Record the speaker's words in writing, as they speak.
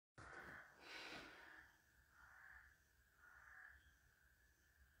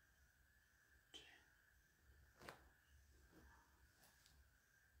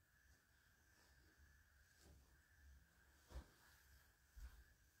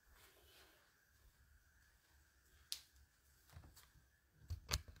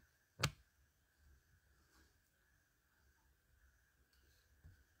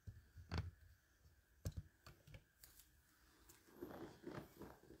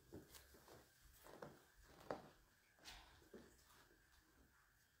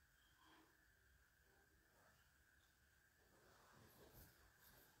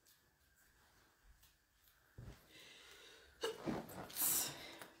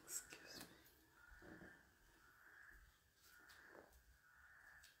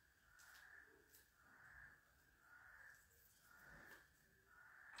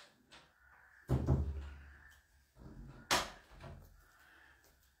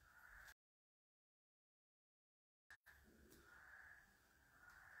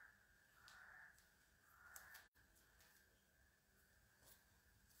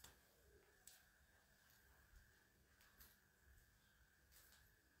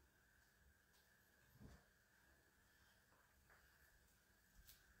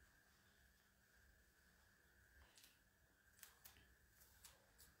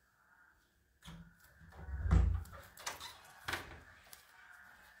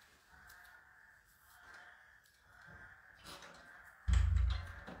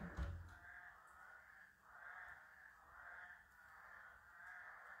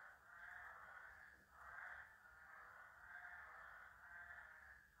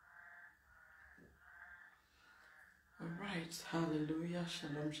right, hallelujah,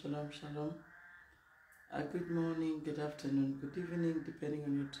 shalom, shalom, shalom. Good morning, good afternoon, good evening, depending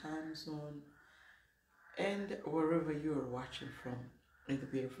on your time zone and wherever you are watching from, in the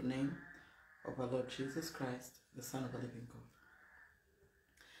beautiful name of our Lord Jesus Christ, the Son of the living God.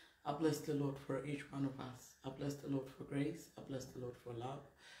 I bless the Lord for each one of us. I bless the Lord for grace. I bless the Lord for love.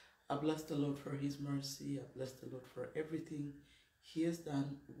 I bless the Lord for his mercy. I bless the Lord for everything he has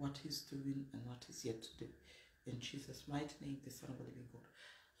done, what he's doing, and what he's yet to do. In Jesus' mighty name, the Son of the living God.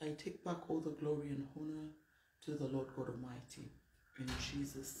 I take back all the glory and honor to the Lord God Almighty. In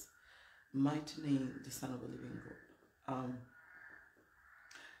Jesus' mighty name, the Son of the living God.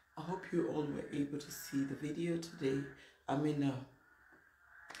 I hope you all were able to see the video today. The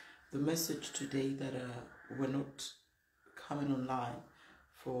message today that we're not coming online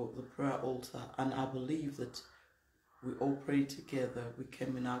for the prayer altar, and I believe that we all prayed together. We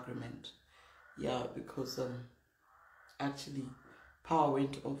came in agreement. Yeah, because actually power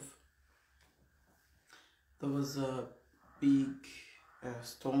went off. There was a big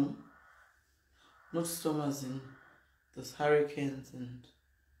storm, not storm as in there's hurricanes, and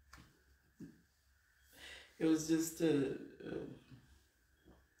it was just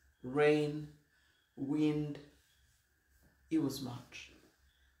rain, wind. It was much,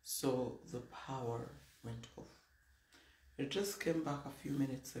 so the power went off. It just came back a few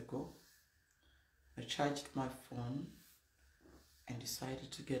minutes ago. I charged my phone and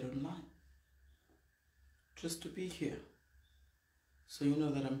decided to get online just to be here, so you know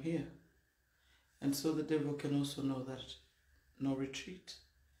that I'm here, and so the devil can also know that no retreat,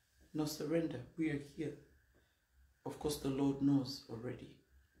 no surrender. We are here. Of course, the Lord knows already.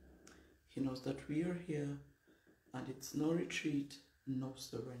 He knows that we are here, and it's no retreat, no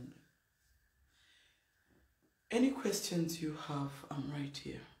surrender. Any questions you have, I'm right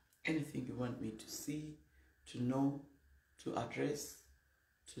here. Anything you want me to see, to know, to address,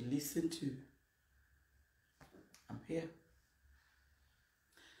 to listen to, I'm here.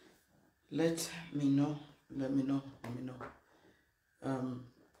 Let me know.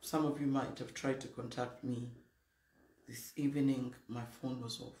 Some of you might have tried to contact me this evening. My phone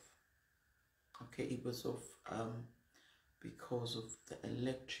was off. Okay, it was off because of the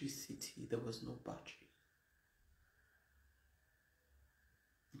electricity. There was no battery.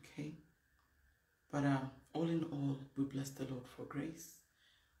 Okay, but all in all, we bless the Lord for grace.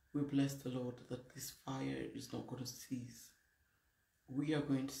 We bless the Lord that this fire is not going to cease. We are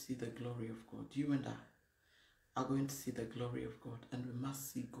going to see the glory of God. You and I are going to see the glory of God, and we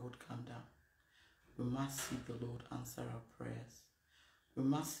must see God come down. We must see the Lord answer our prayers. We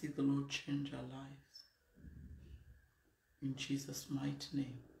must see the Lord change our lives. In Jesus' mighty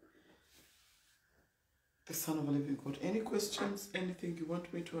name, the Son of the living God. Any questions? Anything you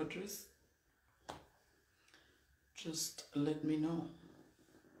want me to address? Just let me know.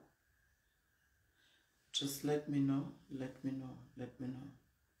 Just let me know. Let me know. Let me know.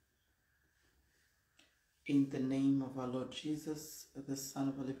 In the name of our Lord Jesus, the Son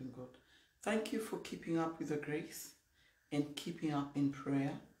of the living God. Thank you for keeping up with the grace and keeping up in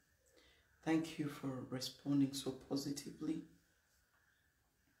prayer. Thank you for responding so positively.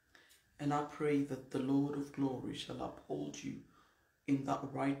 And I pray that the Lord of glory shall uphold you in that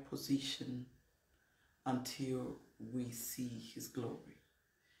right position until we see his glory.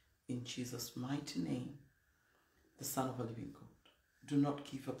 In Jesus' mighty name, the Son of the living God. Do not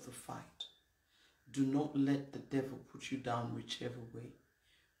give up the fight. Do not let the devil put you down whichever way.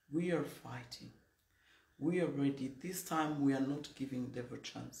 We are fighting. We are ready. This time we are not giving the devil a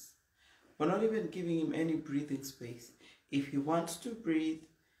chance. We're not even giving him any breathing space. If he wants to breathe,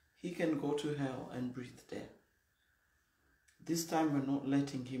 he can go to hell and breathe there. This time we're not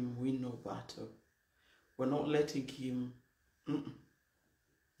letting him win no battle. We're not letting him...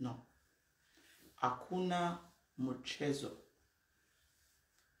 No. Hakuna mchezo.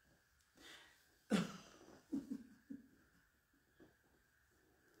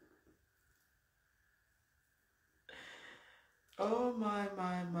 Oh my.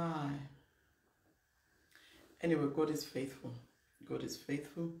 Anyway, God is faithful. God is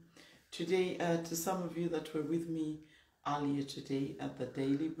faithful. Today, to some of you that were with me earlier today at the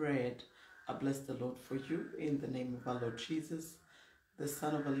Daily Bread, I bless the Lord for you in the name of our Lord Jesus, the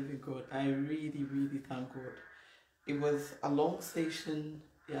Son of the living God. I really thank God. It was a long session,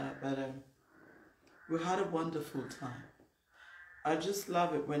 yeah, but we had a wonderful time. I just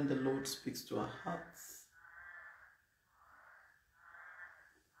love it when the Lord speaks to our hearts.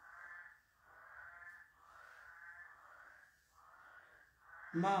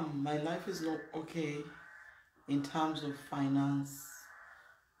 Mom, my life is not okay in terms of finance.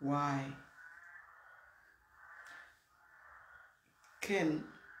 Why? Ken,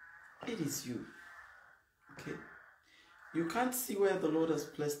 it is you. Okay? You can't see where the Lord has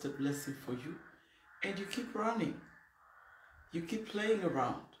placed a blessing for you, and you keep running. You keep playing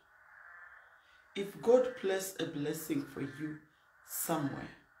around. If God placed a blessing for you somewhere,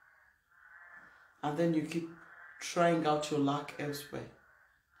 and then you keep trying out your luck elsewhere,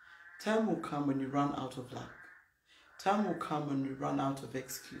 time will come when you run out of luck. Time will come when you run out of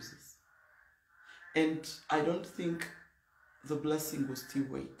excuses. And I don't think the blessing will still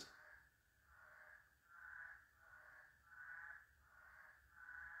wait.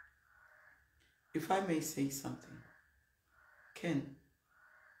 If I may say something, Ken,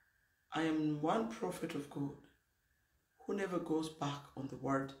 I am one prophet of God who never goes back on the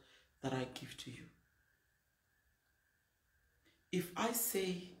word that I give to you. If I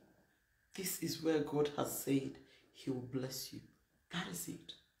say this is where God has said he will bless you, that is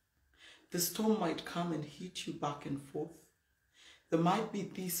it. The storm might come and hit you back and forth. There might be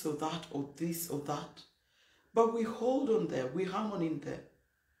this or that or this or that. But we hold on there. We hang on in there.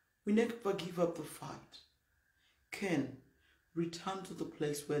 We never give up the fight. Ken, return to the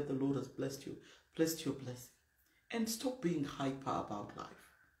place where the Lord has blessed you, blessed your blessing. And stop being hyper about life.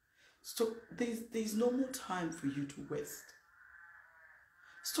 Stop. There's no more time for you to waste.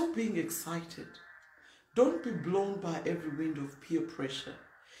 Stop being excited. Don't be blown by every wind of peer pressure.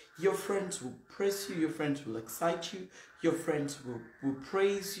 Your friends will press you, your friends will excite you, your friends will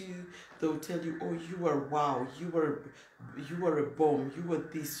praise you. They will tell you, oh, you are wow, you are a bomb, you are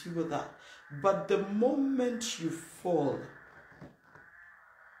this, you are that. But the moment you fall,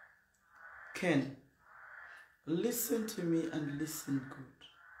 Ken, listen to me and listen good.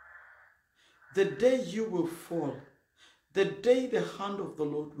 The day you will fall, the day the hand of the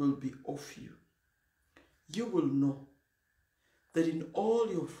Lord will be off you, you will know that in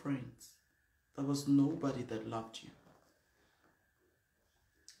all your friends, there was nobody that loved you.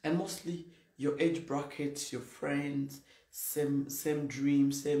 And mostly your age brackets, your friends, same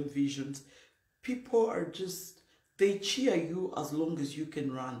dreams, same visions. People are just, they cheer you as long as you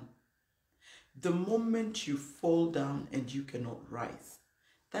can run. The moment you fall down and you cannot rise,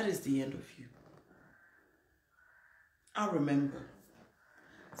 that is the end of you. I remember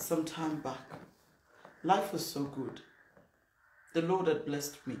some time back, life was so good. The Lord had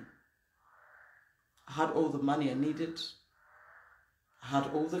blessed me. I had all the money I needed. I had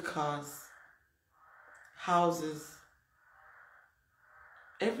all the cars, houses,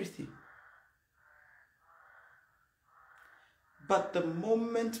 everything. But the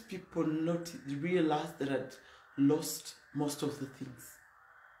moment people realized that I'd lost most of the things,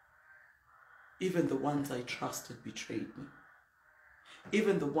 even the ones I trusted betrayed me.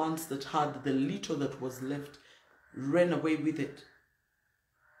 Even the ones that had the little that was left ran away with it.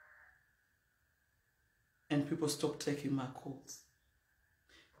 And people stopped taking my calls.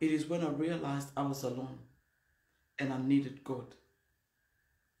 It is when I realized I was alone and I needed God.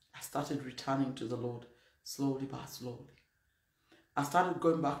 I started returning to the Lord slowly but slowly. I started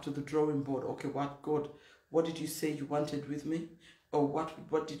going back to the drawing board. Okay, God, what did you say you wanted with me? Or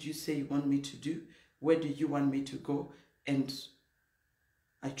what did you say you want me to do? Where do you want me to go? And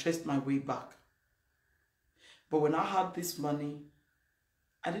I traced my way back. But when I had this money,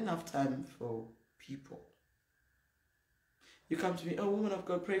 I didn't have time for people. You come to me, oh, woman of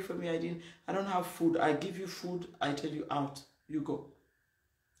God, pray for me. I don't have food. I give you food. I tell you out. You go.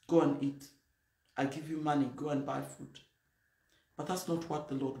 Go and eat. I give you money. Go and buy food. But that's not what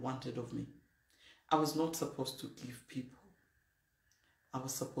the Lord wanted of me. I was not supposed to give people. I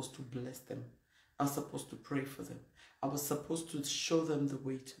was supposed to bless them. I was supposed to pray for them. I was supposed to show them the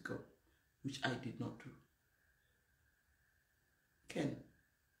way to go, which I did not do. Ken,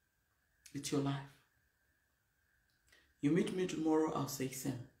 it's your life. You meet me tomorrow, I'll say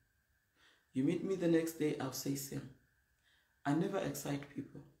same. You meet me the next day, I'll say same. I never excite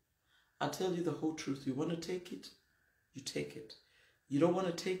people. I tell you the whole truth. You want to take it, you take it. You don't want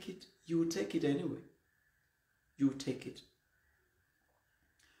to take it, you will take it anyway. You will take it.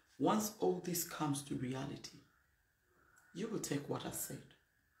 Once all this comes to reality, you will take what I said.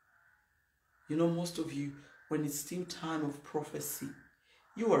 You know, most of you, when it's still time of prophecy,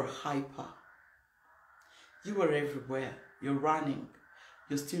 you are hyper. You are everywhere. You're running.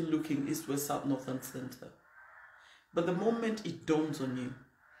 You're still looking east, west, south, north, and center. But the moment it dawns on you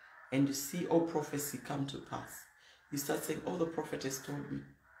and you see all prophecy come to pass, you start saying, oh, the prophet has told me.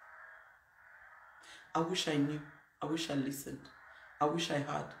 I wish I knew. I wish I listened. I wish I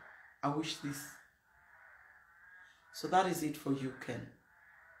had. I wish this. So that is it for you, Ken.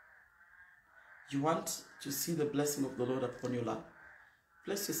 You want to see the blessing of the Lord upon your life.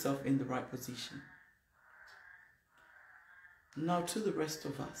 Place yourself in the right position. Now to the rest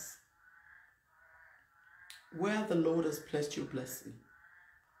of us, where the Lord has placed your blessing,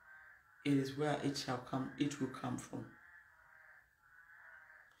 it is where it will come from.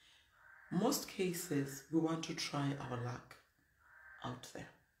 Most cases, we want to try our luck out there.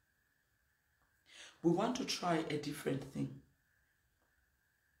 We want to try a different thing.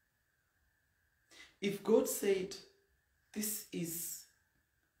 If God said, this is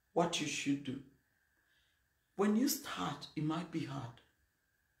what you should do, when you start, it might be hard.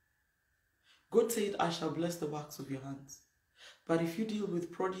 God said, I shall bless the works of your hands. But if you deal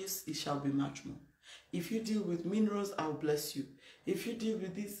with produce, it shall be much more. If you deal with minerals, I'll bless you. If you deal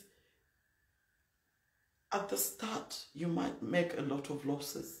with this, at the start, you might make a lot of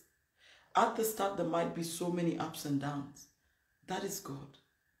losses. At the start, there might be so many ups and downs. That is God.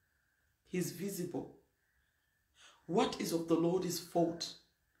 He's visible. What is of the Lord is fault.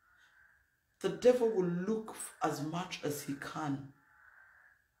 The devil will look as much as he can.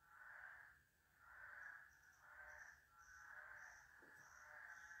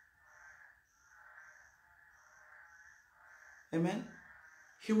 Amen?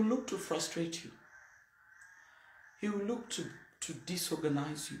 He will look to frustrate you. He will look to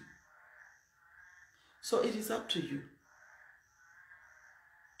disorganize you. So it is up to you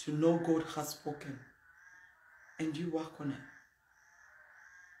to know God has spoken and you work on it.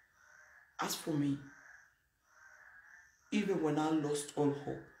 As for me, even when I lost all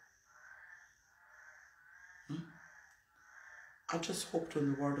hope, I just hoped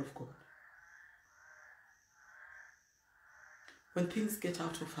on the word of God. When things get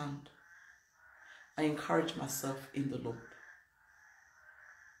out of hand, I encourage myself in the Lord.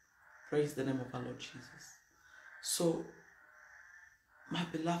 Praise the name of our Lord Jesus. So, my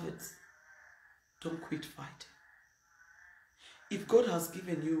beloveds, don't quit fighting. If God has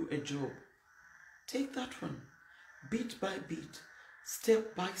given you a job, take that one. Bit by bit,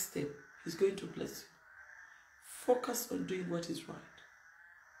 step by step, He's going to bless you. Focus on doing what is right.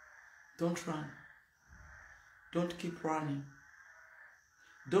 Don't run. Don't keep running.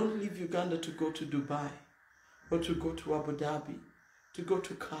 Don't leave Uganda to go to Dubai or to go to Abu Dhabi, to go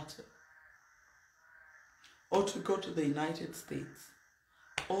to Qatar, or to go to the United States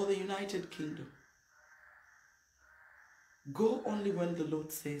or the United Kingdom. Go only when the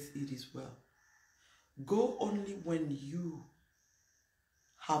Lord says it is well. Go only when you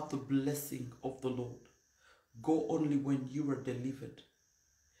have the blessing of the Lord. Go only when you are delivered.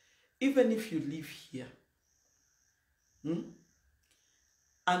 Even if you live here,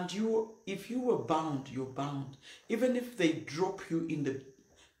 and if you were bound, you're bound. Even if they drop you in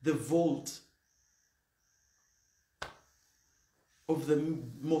the vault of the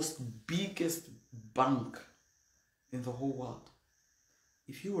most biggest bank in the whole world,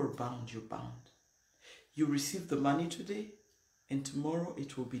 if you are bound, you're bound. You receive the money today, and tomorrow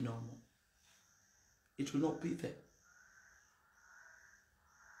it will be normal. It will not be there.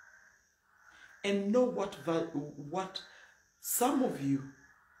 And know what some of you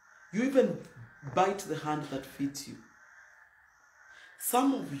even bite the hand that feeds you.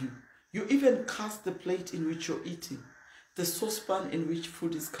 Some of you even cast the plate in which you're eating, the saucepan in which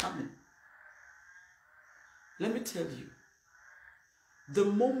food is coming. Let me tell you, the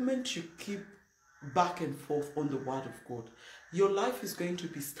moment you keep back and forth on the word of God, your life is going to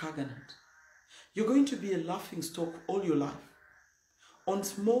be stagnant. You're going to be a laughing stock all your life on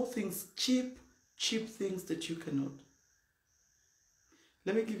small things, cheap things that you cannot.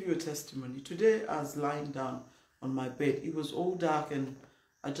 Let me give you a testimony. Today I was lying down on my bed. It was all dark and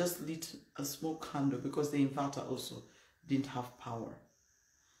I just lit a small candle because the inverter also didn't have power.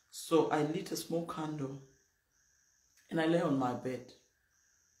 So I lit a small candle and I lay on my bed.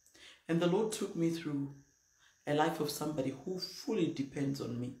 And the Lord took me through a life of somebody who fully depends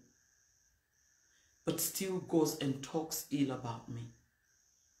on me, but still goes and talks ill about me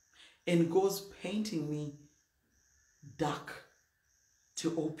and goes painting me dark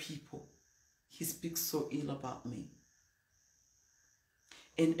to all people. He speaks so ill about me.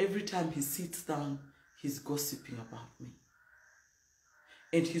 And every time he sits down, he's gossiping about me.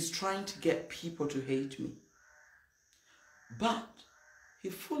 And he's trying to get people to hate me. But he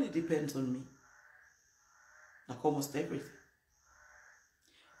fully depends on me, like almost everything.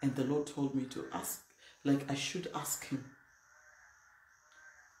 And the Lord told me to ask, like I should ask him,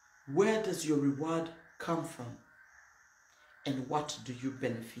 where does your reward come from? And what do you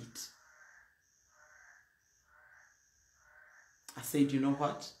benefit? I said, you know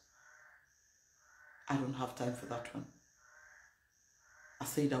what? I don't have time for that one. I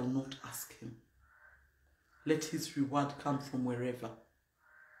said, I will not ask him. Let his reward come from wherever,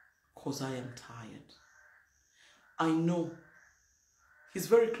 because I am tired. I know He's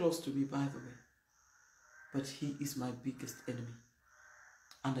very close to me, by the way. But he is my biggest enemy.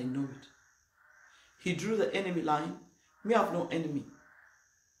 And I know it. He drew the enemy line. Me, I have no enemy.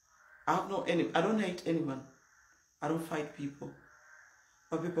 I have no enemy. I don't hate anyone. I don't fight people.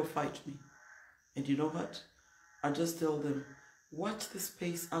 But people fight me. And you know what? I just tell them, watch the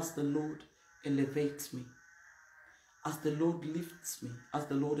space as the Lord elevates me. As the Lord lifts me. As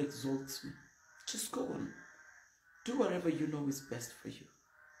the Lord exalts me. Just go on. Do whatever you know is best for you.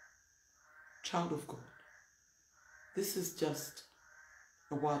 Child of God. This is just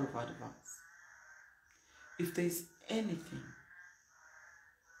a word of advice. If there's anything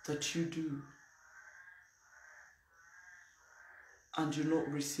that you do and you're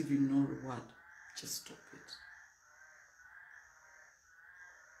not receiving no reward, just stop it.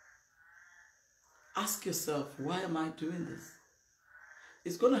 Ask yourself, why am I doing this?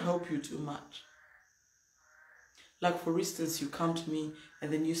 It's going to help you too much. Like for instance, you come to me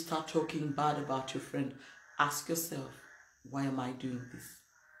and then you start talking bad about your friend. Ask yourself, why am I doing this?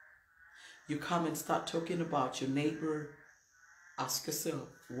 You come and start talking about your neighbor. Ask yourself,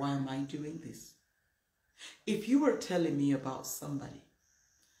 why am I doing this? If you were telling me about somebody,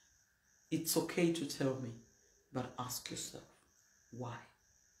 it's okay to tell me, but ask yourself, why?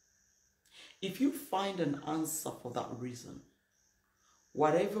 If you find an answer for that reason,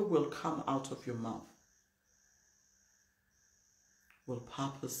 whatever will come out of your mouth will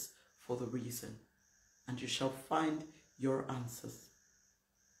purpose for the reason, and you shall find your answers.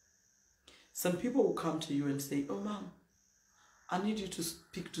 Some people will come to you and say, oh, mom, I need you to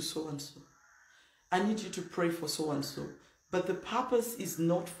speak to so-and-so. I need you to pray for so-and-so. But the purpose is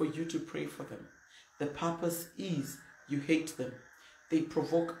not for you to pray for them. The purpose is you hate them. They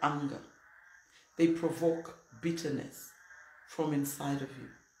provoke anger. They provoke bitterness from inside of you.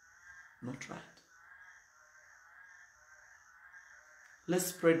 Not right. Let's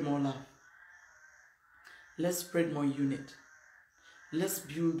spread more love. Let's spread more unity. Let's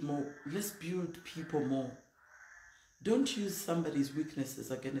build more. Let's build people more. Don't use somebody's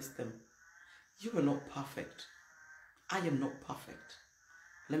weaknesses against them. You are not perfect. I am not perfect.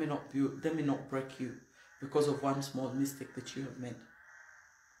 Let me not break you because of one small mistake that you have made.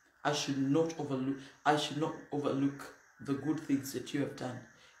 I should not overlook the good things that you have done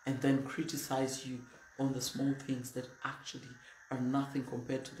and then criticize you on the small things that actually are nothing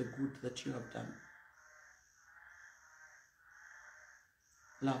compared to the good that you have done.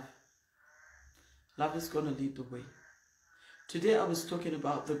 Love. Love is going to lead the way. Today I was talking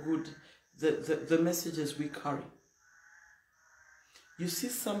about the messages we carry. You see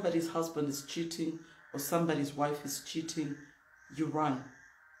somebody's husband is cheating or somebody's wife is cheating, you run.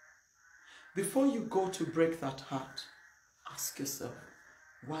 Before you go to break that heart, ask yourself,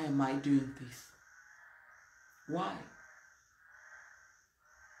 why am I doing this? Why?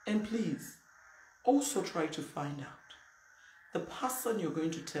 And please, also try to find out the person you're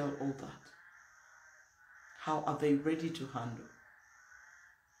going to tell all that. How are they ready to handle?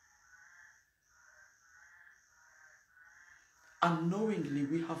 Unknowingly,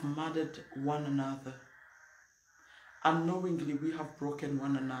 we have murdered one another. Unknowingly, we have broken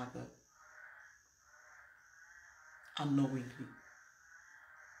one another. Unknowingly.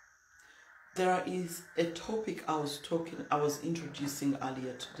 There is a topic I was introducing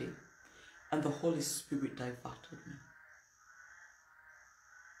earlier today, and the Holy Spirit diverted me.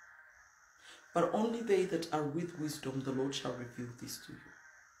 But only they that are with wisdom, the Lord shall reveal this to you.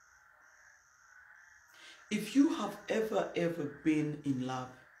 If you have ever been in love,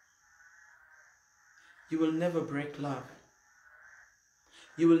 you will never break love.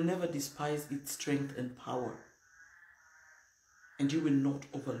 You will never despise its strength and power. And you will not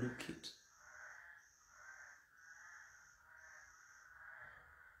overlook it.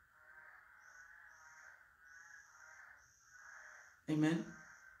 Amen.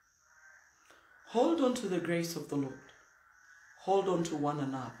 Hold on to the grace of the Lord. Hold on to one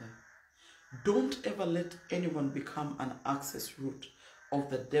another. Don't ever let anyone become an access route of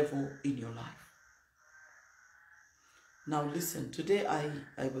the devil in your life. Now listen, today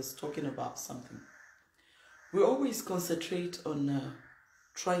I was talking about something. We always concentrate on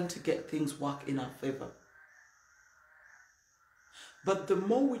trying to get things work in our favor. But the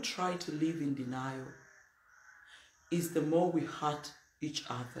more we try to live in denial, is the more we hurt each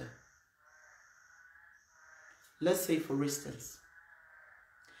other. Let's say, for instance,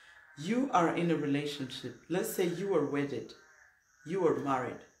 you are in a relationship. Let's say you are wedded, you are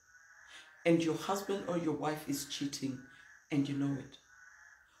married, and your husband or your wife is cheating and you know it.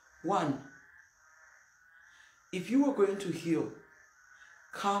 One, if you are going to heal,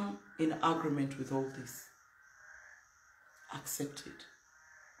 come in agreement with all this. Accept it.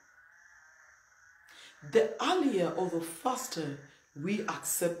 The earlier or the faster we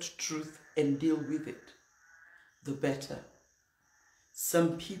accept truth and deal with it, the better.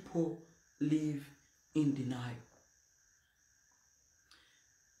 Some people live in denial.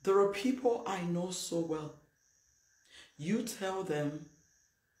 There are people I know so well. You tell them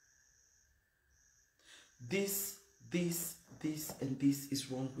this, and this is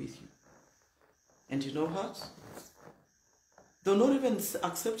wrong with you. And you know what? They'll not even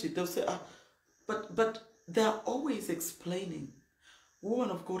accept it. They'll say, but they're always explaining.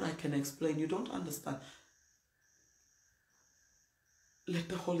 Woman of God, I can explain. You don't understand. Let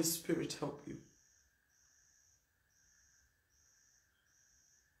the Holy Spirit help you.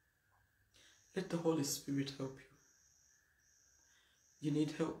 Let the Holy Spirit help you. You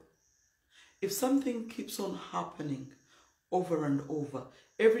need help. If something keeps on happening over and over,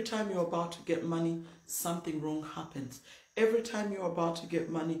 every time you're about to get money, something wrong happens. Every time you're about to get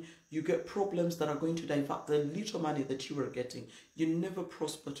money, you get problems that are going to divert the little money that you were getting. You never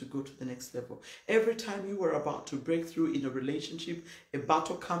prosper to go to the next level. Every time you were about to break through in a relationship, a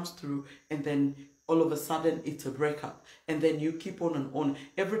battle comes through, and then all of a sudden it's a breakup. And then you keep on and on.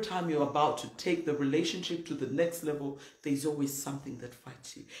 Every time you're about to take the relationship to the next level, there's always something that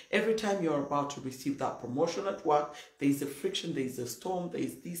fights you. Every time you're about to receive that promotion at work, there's a friction, there's a storm,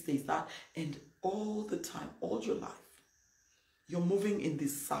 there's this, there's that. And all the time, all your life, you're moving in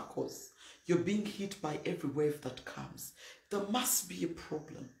these circles. You're being hit by every wave that comes. There must be a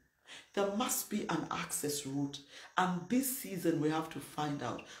problem. There must be an access route. And this season we have to find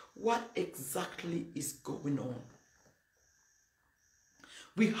out what exactly is going on.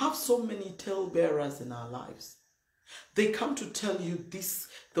 We have so many talebearers in our lives. They come to tell you this,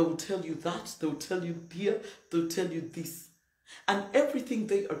 they'll tell you that, they'll tell you here, they'll tell you this. And everything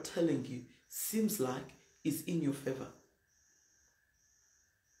they are telling you seems like is in your favor.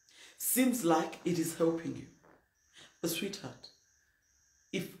 Seems like it is helping you. But sweetheart,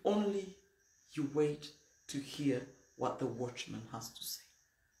 if only you wait to hear what the watchman has to say.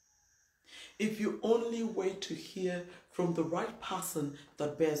 If you only wait to hear from the right person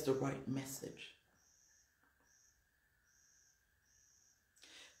that bears the right message.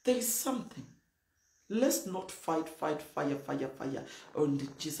 There is something. Let's not fight fire in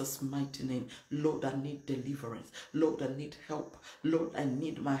Jesus' mighty name. Lord, I need deliverance. Lord, I need help. Lord, I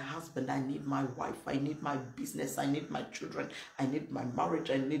need my husband. I need my wife. I need my business. I need my children. I need my marriage.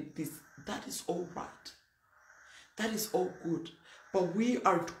 I need this. That is all right. That is all good. But we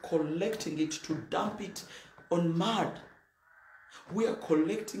are collecting it to dump it on mud. We are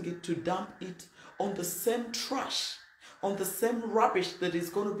collecting it to dump it on the same trash, on the same rubbish that is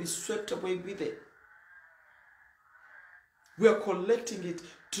going to be swept away with it. We are collecting it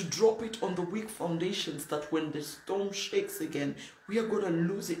to drop it on the weak foundations that when the storm shakes again, we are going to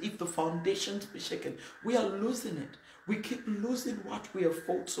lose it. If the foundations be shaken, we are losing it. We keep losing what we have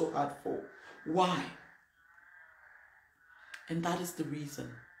fought so hard for. Why? And that is the reason.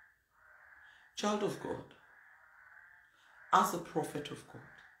 Child of God, as a prophet of God,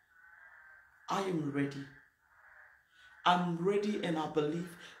 I am ready. I'm ready, and I believe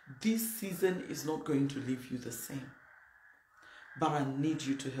this season is not going to leave you the same. But I need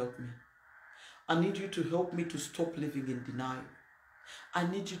you to help me. I need you to help me to stop living in denial. I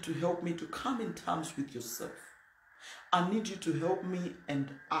need you to help me to come in terms with yourself. I need you to help me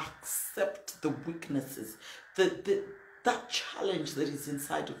and accept the weaknesses, that challenge that is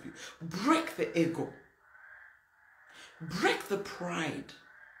inside of you. Break the ego. Break the pride.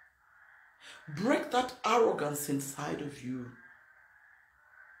 Break that arrogance inside of you.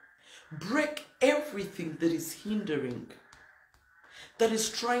 Break everything that is hindering, that is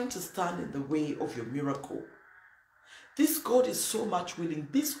trying to stand in the way of your miracle. This God is so much willing.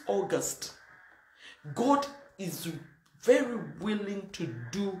 This August, God is very willing to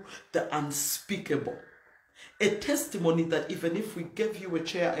do the unspeakable. A testimony that even if we gave you a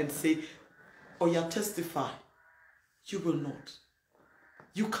chair and say, oh yeah, testify, you will not.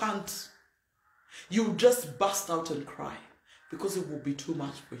 You can't. You just burst out and cry because it will be too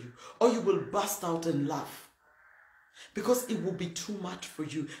much for you. Or you will burst out and laugh because it will be too much for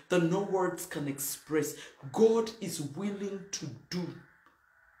you that no words can express. God is willing to do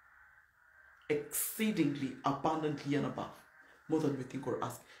exceedingly abundantly and above, more than we think or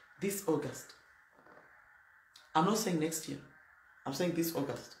ask. This August. I'm not saying next year. I'm saying this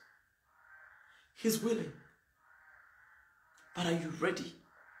August. He's willing. But are you ready?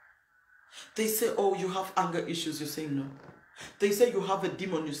 They say, oh, you have anger issues. You say no. They say you have a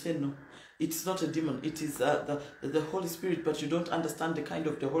demon. You say no. It's not a demon. It is the Holy Spirit, but you don't understand the kind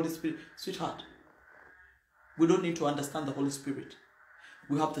of the Holy Spirit. Sweetheart, we don't need to understand the Holy Spirit.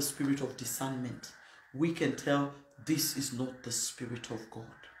 We have the spirit of discernment. we can tell this is not the Spirit of God.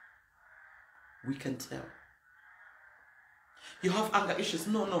 We can tell. You have anger issues.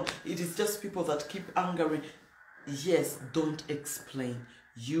 No. It is just people that keep angering. Yes, don't explain.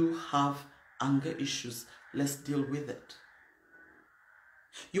 You have anger issues. Let's deal with it.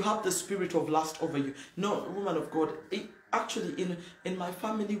 You have the spirit of lust over you. No, woman of God, actually in my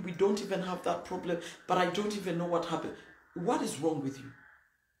family, we don't even have that problem, but I don't even know what happened. What is wrong with you?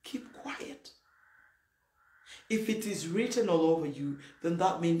 Keep quiet. If it is written all over you, then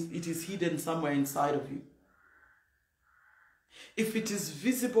that means it is hidden somewhere inside of you. If it is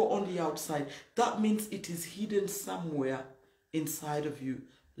visible on the outside, that means it is hidden somewhere inside of you.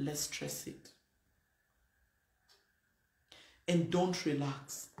 Let's stress it. And don't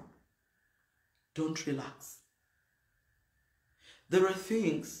relax. Don't relax. There are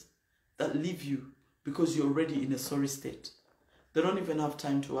things that leave you because you're already in a sorry state. They don't even have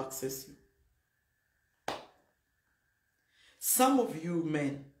time to access you. Some of you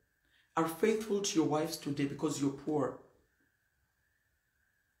men are faithful to your wives today because you're poor.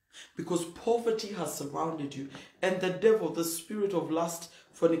 Because poverty has surrounded you. And the devil, the spirit of lust,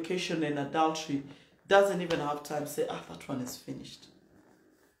 fornication, and adultery, doesn't even have time to say, that one is finished.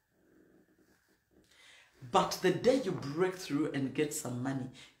 But the day you break through and get some money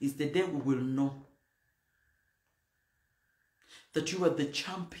is the day we will know that you are the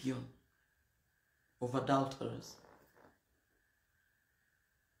champion of adulterers.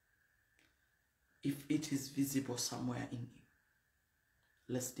 If it is visible somewhere in you,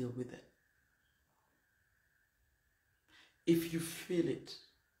 let's deal with it. If you feel it,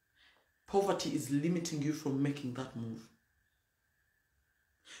 poverty is limiting you from making that move.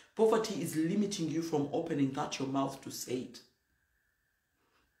 Poverty is limiting you from opening that your mouth to say it.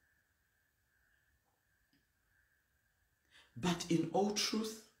 But in all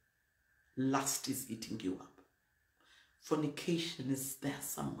truth, lust is eating you up. Fornication is there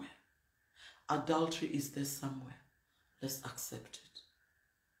somewhere. Adultery is there somewhere. Let's accept it.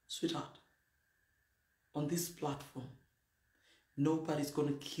 Sweetheart, on this platform, nobody's going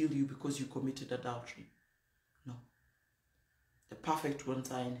to kill you because you committed adultery. No. The perfect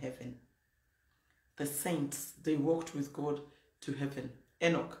ones are in heaven. The saints, they walked with God to heaven.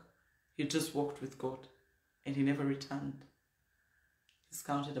 Enoch, he just walked with God and he never returned. He's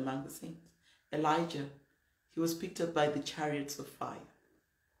counted among the saints. Elijah, he was picked up by the chariots of fire.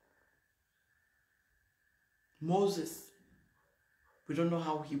 Moses, we don't know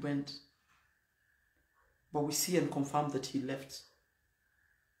how he went, but we see and confirm that he left.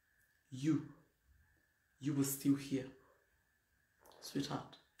 You were still here.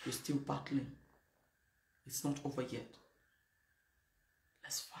 Sweetheart, you're still battling. It's not over yet.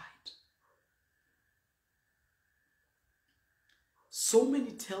 Let's fight. So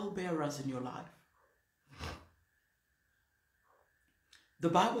many talebearers in your life. The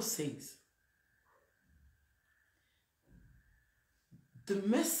Bible says the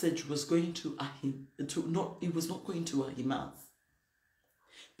message was going to it was not going to Ahimaaz.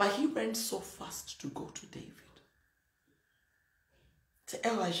 But he ran so fast to go to David. To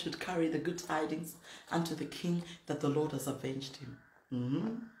I should carry the good tidings unto the king that the Lord has avenged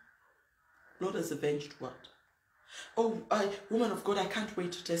him. Lord has avenged what? Oh, woman of God, I can't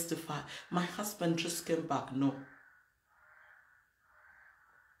wait to testify. My husband just came back. No.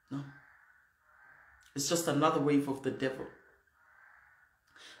 It's just another wave of the devil.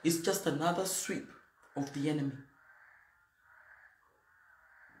 It's just another sweep of the enemy.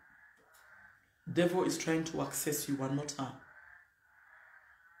 Devil is trying to access you one more time.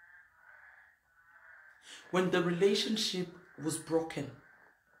 When the relationship was broken,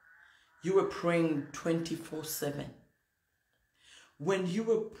 you were praying 24/7. When you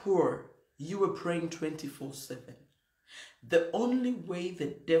were poor, you were praying 24/7. The only way the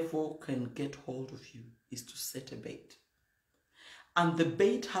devil can get hold of you is to set a bait. And the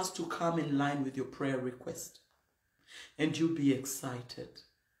bait has to come in line with your prayer request. And you'll be excited.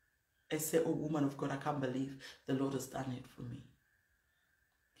 And say, oh, woman of God, I can't believe the Lord has done it for me.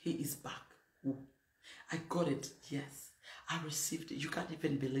 He is back. Ooh, I got it. Yes, I received it. You can't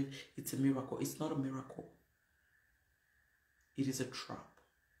even believe it's a miracle. It's not a miracle. It is a trap.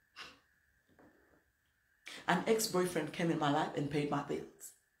 An ex-boyfriend came in my life and paid my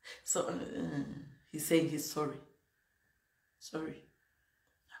bills. So he's saying he's sorry. Sorry.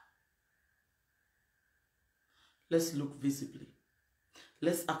 Let's look visibly.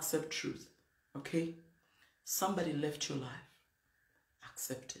 Let's accept truth. Okay? Somebody left your life.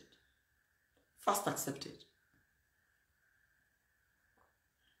 Accept it. First accept it.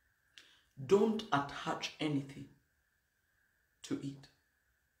 Don't attach anything to it.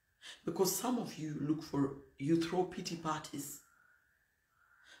 Because some of you you throw pity parties,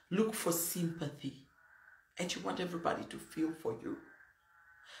 look for sympathy, and you want everybody to feel for you.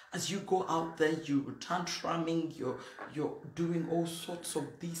 As you go out there, you're tantruming, you're doing all sorts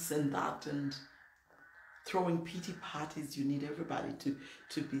of this and that, and throwing pity parties. You need everybody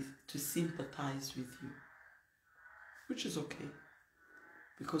to sympathize with you, which is okay,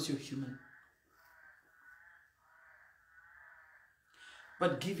 because you're human.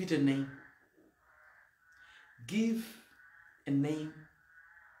 But give it a name. Give a name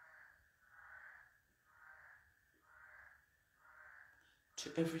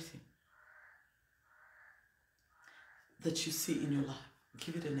to everything that you see in your life.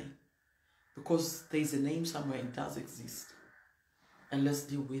 Give it a name. Because there is a name somewhere, it does exist. And let's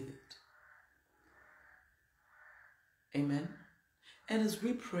deal with it. Amen. And as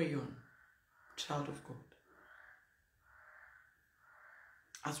we pray on, child of God,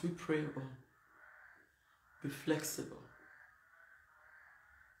 as we pray on, be flexible.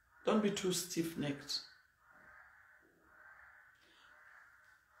 Don't be too stiff-necked.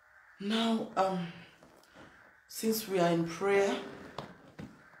 Now, since we are in prayer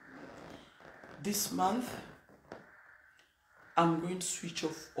this month, I'm going to switch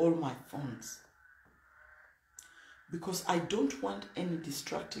off all my phones, because I don't want any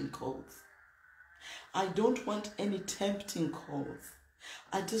distracting calls. I don't want any tempting calls.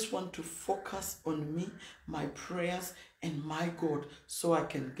 I just want to focus on me, my prayers, and my God, so I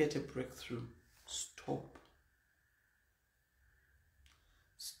can get a breakthrough. Stop.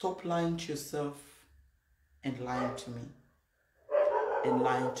 Stop lying to yourself and lying to me and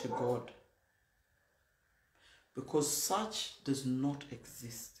lying to God. Because such does not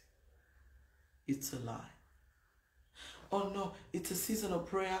exist. It's a lie. Oh no, it's a season of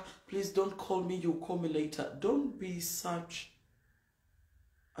prayer. Please don't call me, you'll call me later. Don't be such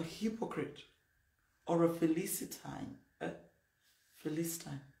a hypocrite or a Philistine.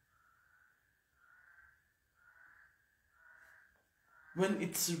 When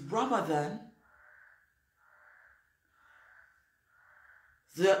it's Ramadan,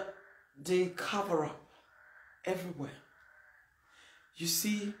 they cover up everywhere. You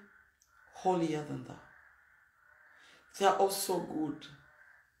see, holier than thou. They are also good.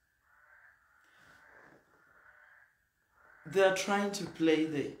 They are trying to play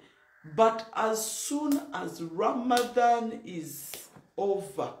there. But as soon as Ramadan is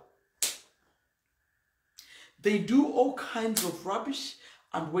over, they do all kinds of rubbish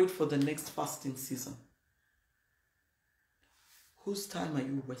and wait for the next fasting season. Whose time are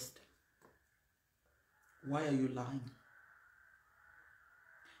you wasting? Why are you lying?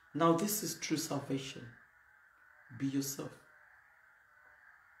 Now this is true salvation. Be yourself.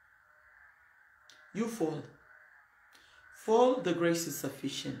 You fall. Fall, the grace is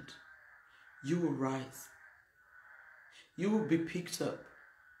sufficient. You will rise. You will be picked up.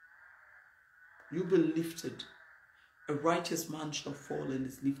 You will be lifted. A righteous man shall fall and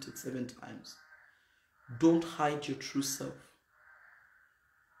is lifted 7 times. Don't hide your true self.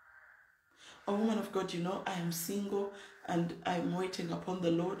 A woman of God, you know, I am single and I'm waiting upon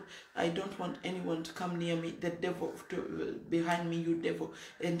the Lord. I don't want anyone to come near me. The devil behind me, you devil.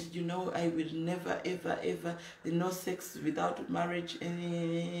 And you know, I will never, ever, ever, no sex without marriage.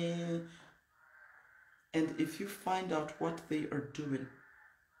 And if you find out what they are doing,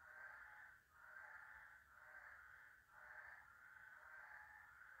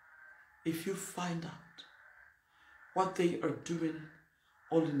 if you find out what they are doing,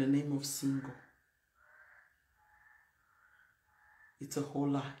 all in the name of single, it's a whole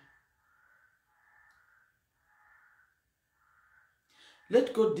lie.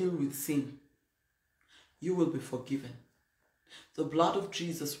 Let God deal with sin. You will be forgiven. The blood of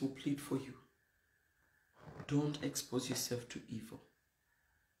Jesus will plead for you. Don't expose yourself to evil.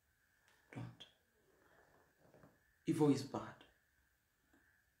 Don't. Evil is bad.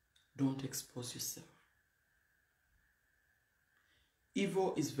 Don't expose yourself.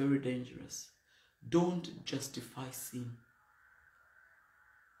 Evil is very dangerous. Don't justify sin.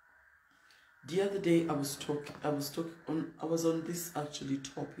 The other day I was on this actually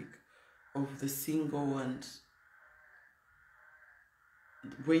topic of the single and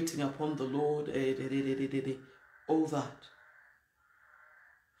waiting upon the Lord, all that.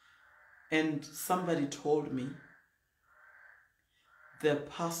 And somebody told me their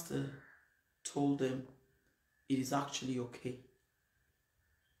pastor told them it is actually okay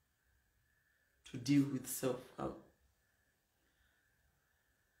to deal with self-help.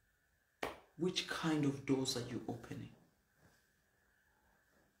 Which kind of doors are you opening?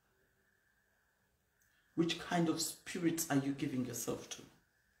 Which kind of spirits are you giving yourself to?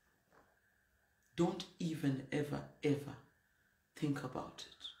 don't even ever think about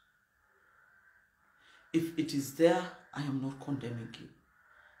it. If it is there, I am not condemning you.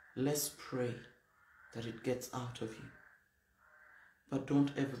 Let's pray that it gets out of you. But don't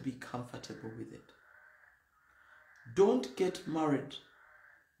ever be comfortable with it. Don't get married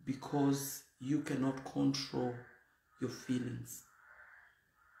because you cannot control your feelings.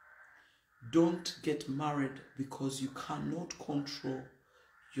 Don't get married because you cannot control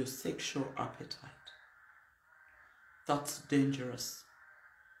your sexual appetite. That's dangerous.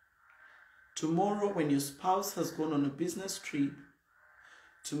 Tomorrow, when your spouse has gone on a business trip,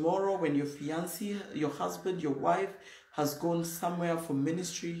 tomorrow when your fiancé, your husband, your wife has gone somewhere for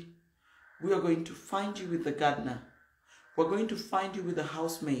ministry, we are going to find you with the gardener. We're going to find you with a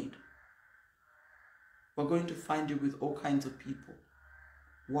housemaid. We're going to find you with all kinds of people.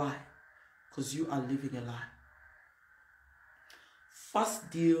 Why? Because you are living a lie. First,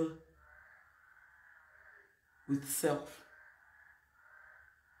 deal with self.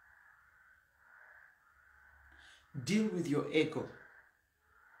 Deal with your ego.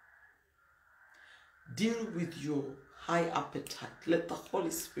 Deal with your high appetite. Let the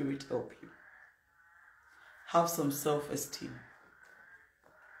Holy Spirit help you. Have some self-esteem.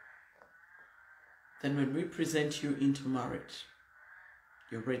 Then when we present you into marriage,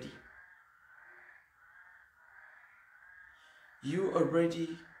 you're ready. You are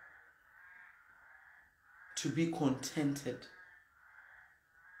ready to be contented.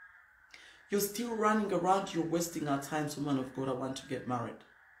 You're still running around, you're wasting our time. So, man of God, I want to get married.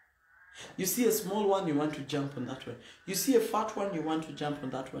 You see a small one, you want to jump on that one. You see a fat one, you want to jump on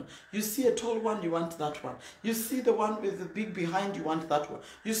that one. You see a tall one, you want that one. You see the one with the big behind, you want that one.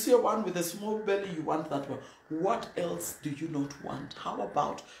 You see a one with a small belly, you want that one. What else do you not want? How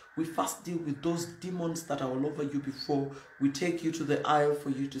about we first deal with those demons that are all over you before we take you to the aisle for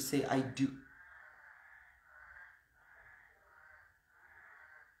you to say, I do.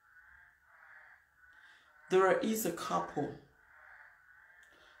 There is a couple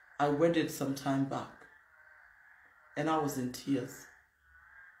I wedded some time back, and I was in tears.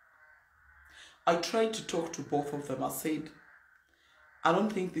 I tried to talk to both of them. I said, I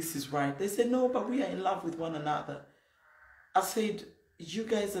don't think this is right. They said, no, but we are in love with one another. I said, you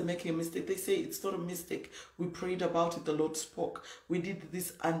guys are making a mistake. They say, it's not a mistake. We prayed about it. The Lord spoke. We did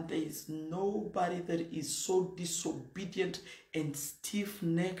this, and there is nobody that is so disobedient and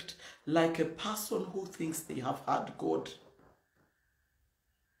stiff-necked like a person who thinks they have had God.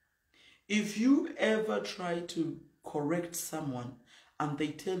 If you ever try to correct someone and they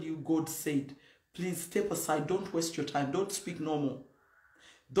tell you God said, please step aside, don't waste your time, don't speak normal.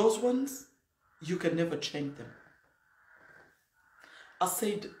 Those ones, you can never change them. I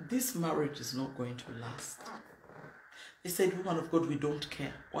said, this marriage is not going to last. They said, woman of God, we don't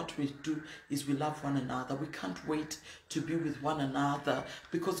care. What we do is we love one another. We can't wait to be with one another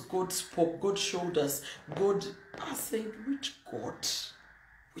because God spoke, God showed us. God, I said, which God?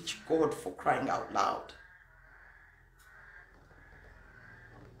 Which God, for crying out loud?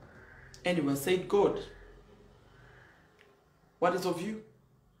 Anyway, I said, God, what is of you?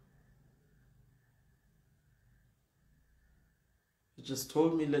 He just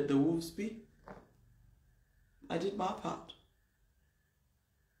told me, let the wolves be. I did my part.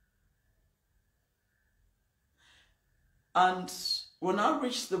 And when I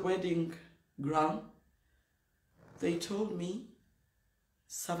reached the wedding ground, they told me,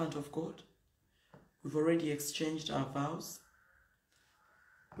 servant of God, we've already exchanged our vows.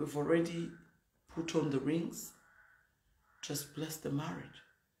 We've already put on the rings. Just bless the marriage.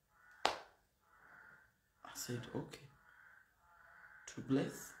 I said, okay. To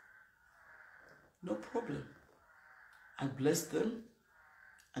bless? No problem. I blessed them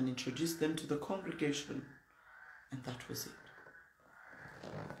and introduced them to the congregation, and that was it.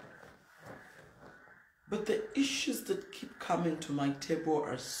 But the issues that keep coming to my table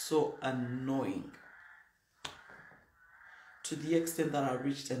are so annoying. To the extent that I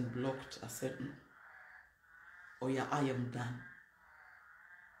reached and blocked. I said, oh yeah, I am done.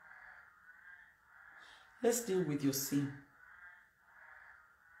 Let's deal with your sin.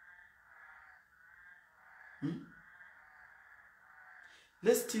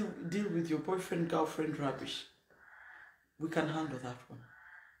 Let's deal with your boyfriend, girlfriend rubbish. We can handle that one.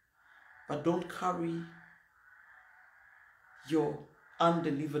 But don't carry your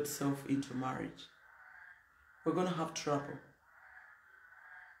undelivered self into marriage. We're going to have trouble.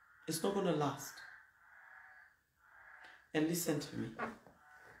 It's not going to last. And listen to me.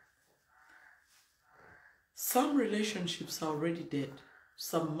 Some relationships are already dead.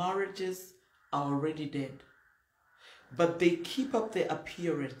 Some marriages are already dead. But they keep up their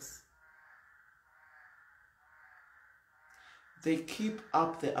appearance. They keep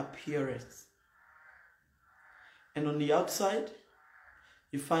up the appearance. And on the outside,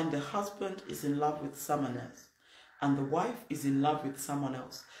 you find the husband is in love with someone else and the wife is in love with someone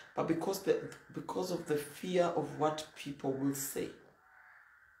else. But because of the fear of what people will say,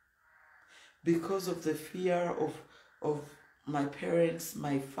 because of the fear of my parents,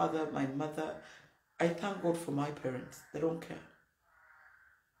 my father, my mother, I thank God for my parents. They don't care.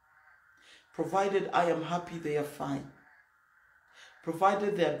 Provided I am happy, they are fine.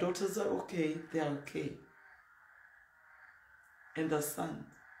 Provided their daughters are okay, they are okay. And their sons,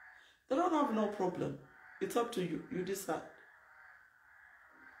 they don't have no problem. It's up to you. You decide.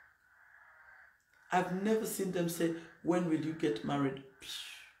 I've never seen them say, when will you get married? Psh.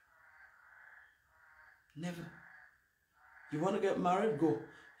 Never. You want to get married? Go.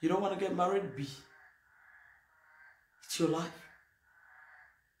 You don't want to get married? Be. It's your life.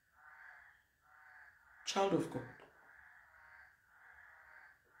 Child of God.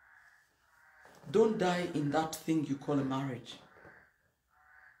 Don't die in that thing you call a marriage.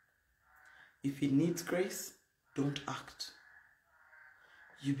 If it needs grace, don't act.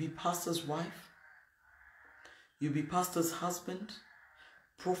 You be pastor's wife. You be pastor's husband.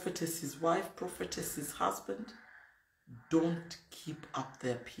 Prophetess's wife, prophetess's husband. Don't keep up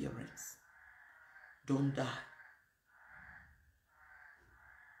the appearance. Don't die.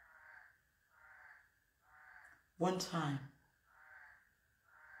 One time,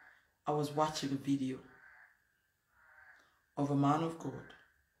 I was watching a video of a man of God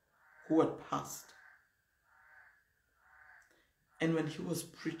who had passed. And when he was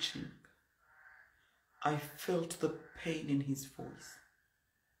preaching, I felt the pain in his voice.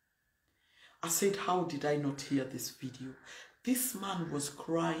 I said, how did I not hear this video? This man was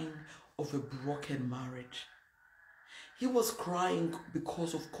crying of a broken marriage. He was crying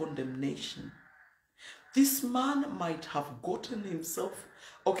because of condemnation. This man might have gotten himself,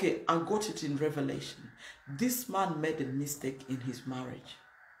 okay, I got it in Revelation. This man made a mistake in his marriage.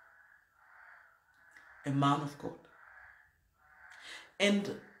 A man of God.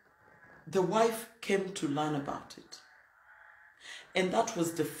 And the wife came to learn about it. And that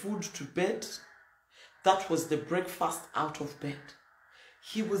was the food to bed. That was the breakfast out of bed.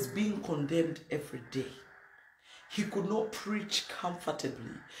 He was being condemned every day. He could not preach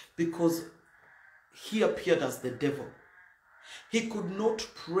comfortably because he appeared as the devil. He could not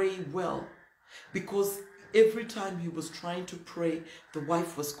pray well because every time he was trying to pray, the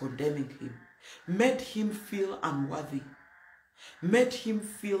wife was condemning him, made him feel unworthy, made him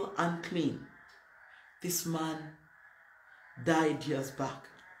feel unclean. This man died years back,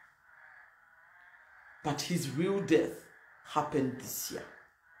 but his real death happened this year.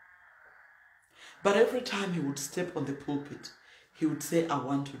 But every time he would step on the pulpit, he would say, I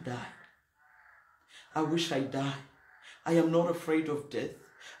want to die. I wish I die. I am not afraid of death.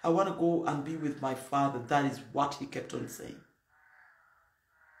 I want to go and be with my Father. That is what he kept on saying.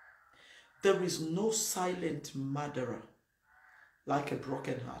 There is no silent murderer like a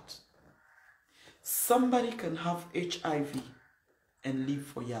broken heart. Somebody can have HIV and live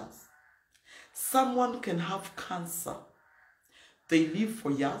for years. Someone can have cancer. They live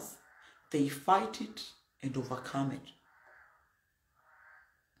for years. They fight it and overcome it.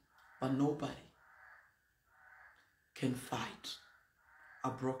 But nobody can fight a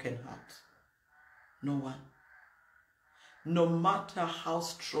broken heart. No one. No matter how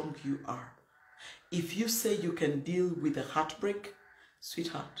strong you are, if you say you can deal with a heartbreak,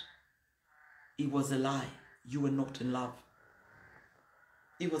 sweetheart, it was a lie. You were not in love.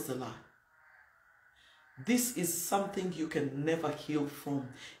 It was a lie. This is something you can never heal from.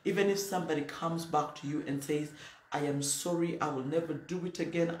 Even if somebody comes back to you and says, I am sorry, I will never do it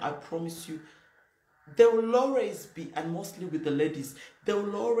again, I promise you, there will always be, and mostly with the ladies, there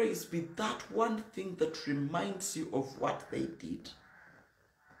will always be that one thing that reminds you of what they did.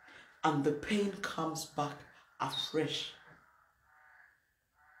 And the pain comes back afresh.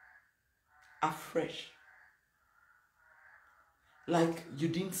 Afresh. Like you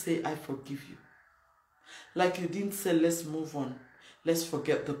didn't say, I forgive you. Like you didn't say, let's move on. Let's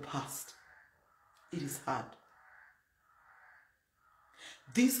forget the past. It is hard.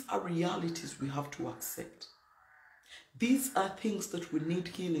 These are realities we have to accept. These are things that we need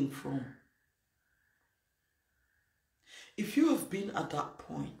healing from. If you have been at that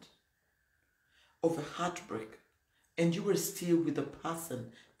point of a heartbreak and you were still with the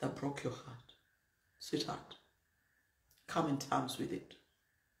person that broke your heart, sweetheart, come in terms with it.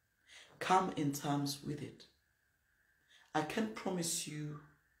 Come in terms with it. I can't promise you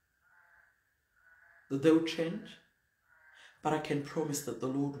that they will change, but I can promise that the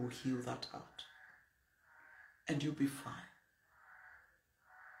Lord will heal that heart and you'll be fine.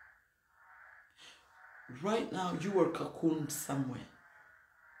 Right now, you are cocooned somewhere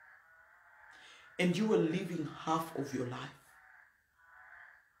and you are living half of your life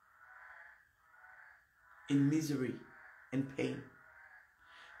in misery and pain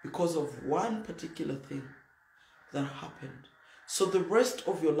because of one particular thing that happened. So the rest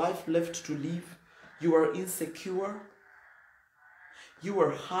of your life left to live, you are insecure, you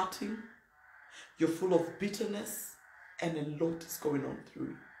are hurting, you're full of bitterness, and a lot is going on through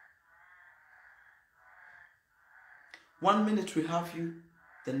you. 1 minute we have you,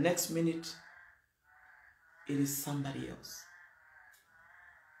 the next minute it is somebody else.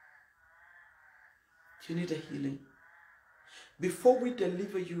 You need a healing. Before we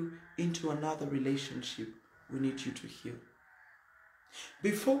deliver you into another relationship, we need you to heal.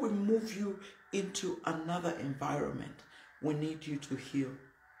 Before we move you into another environment, we need you to heal.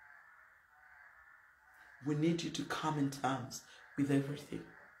 We need you to come in terms with everything.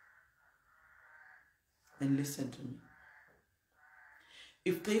 And listen to me.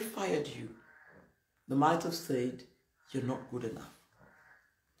 If they fired you, they might have said, you're not good enough.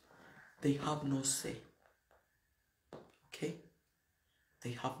 They have no say. Okay?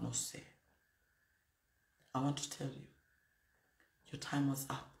 They have no say. I want to tell you, your time was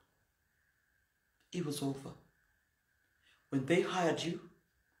up. It was over. When they hired you,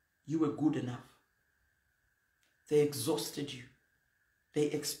 you were good enough. They exhausted you. They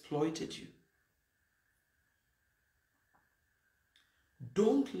exploited you.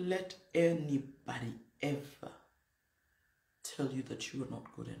 Don't let anybody ever tell you that you are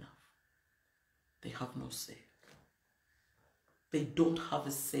not good enough. They have no say. They don't have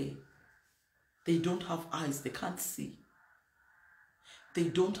a say. They don't have eyes. They can't see. They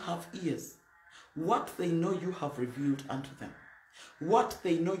don't have ears. What they know you have revealed unto them. What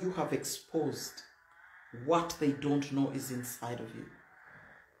they know you have exposed. What they don't know is inside of you.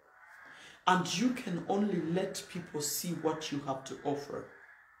 And you can only let people see what you have to offer.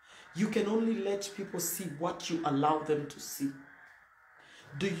 You can only let people see what you allow them to see.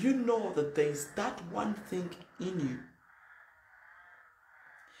 Do you know that there is that one thing in you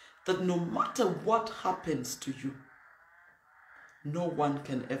that no matter what happens to you, no one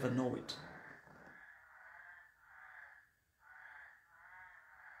can ever know it?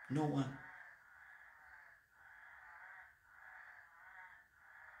 No one.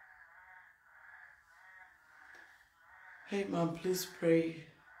 Hey mom, please pray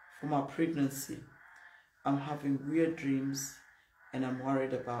for my pregnancy. I'm having weird dreams and I'm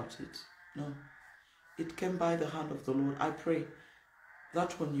worried about it. No, it came by the hand of the Lord. I pray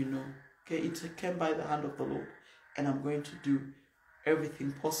that one you know. Okay, it came by the hand of the Lord, and I'm going to do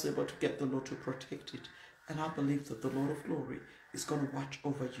everything possible to get the Lord to protect it. And I believe that the Lord of glory is going to watch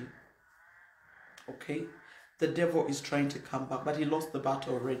over you. Okay? The devil is trying to come back, but he lost the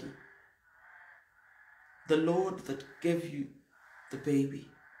battle already. The Lord that gave you the baby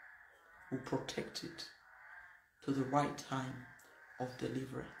will protect it to the right time of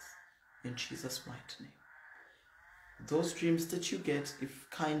deliverance in Jesus' mighty name. Those dreams that you get, if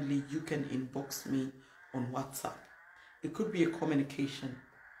kindly you can inbox me on WhatsApp. It could be a communication,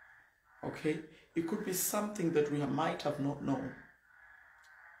 okay? It could be something that we might have not known,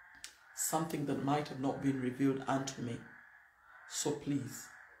 something that might have not been revealed unto me. So please,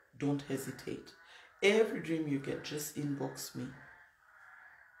 don't hesitate. Every dream you get, just inbox me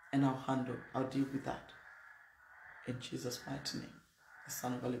and I'll deal with that. In Jesus' mighty name, the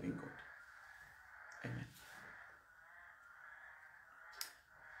Son of the living God. Amen.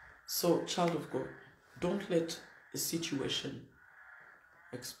 So, child of God, don't let a situation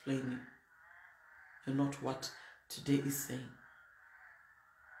explain you. You're not what today is saying.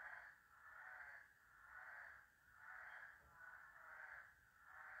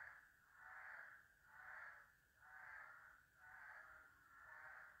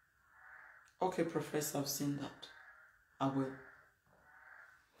 Okay, Professor, I've seen that. I will.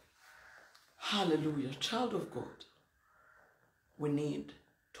 Hallelujah. Child of God, we need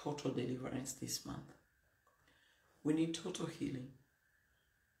total deliverance this month. We need total healing.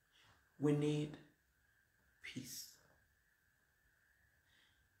 We need peace.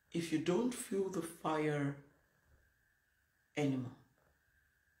 If you don't feel the fire anymore,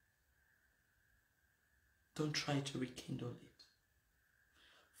 don't try to rekindle it.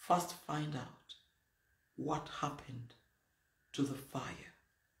 First, find out what happened to the fire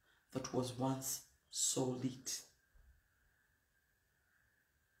that was once so lit.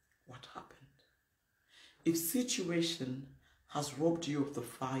 What happened? If situation has robbed you of the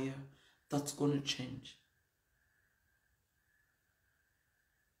fire, that's going to change.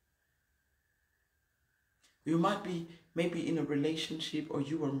 You might be maybe in a relationship or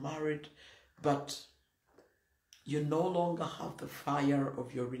you are married, but You no longer have the fire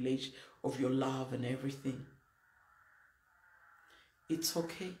of your relation, of your love and everything. It's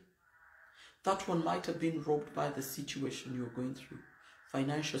okay. That one might have been robbed by the situation you're going through.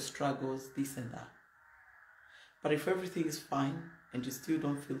 Financial struggles, this and that. But if everything is fine and you still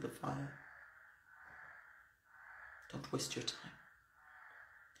don't feel the fire, don't waste your time.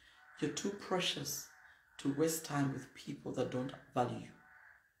 You're too precious to waste time with people that don't value you.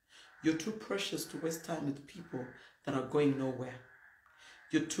 You're too precious to waste time with people that are going nowhere.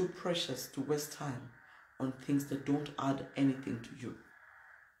 You're too precious to waste time on things that don't add anything to you.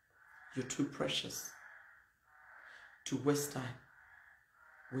 You're too precious to waste time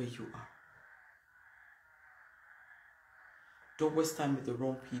where you are. Don't waste time with the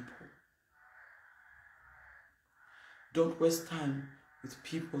wrong people. Don't waste time with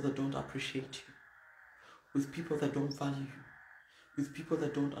people that don't appreciate you, with people that don't value you, with people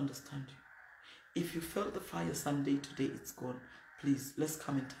that don't understand you. If you felt the fire Sunday, today it's gone. Please, let's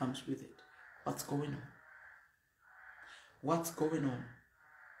come in terms with it. What's going on? What's going on?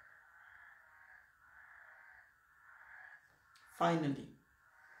 Finally,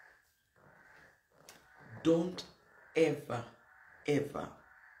 don't ever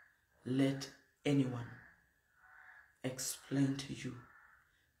let anyone explain to you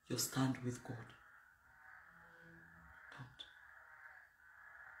your stand with God. Don't.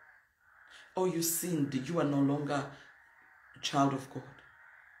 Oh, you sinned, you are no longer a child of God.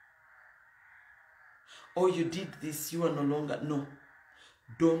 Oh, you did this, you are no longer. No.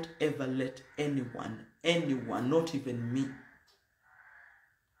 Don't ever let anyone, not even me,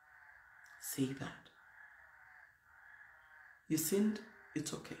 say that. You sinned,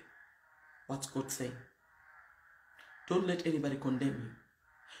 it's okay. What's God saying? Don't let anybody condemn you.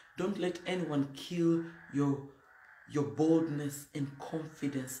 Don't let anyone kill your boldness and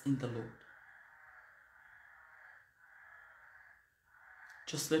confidence in the Lord.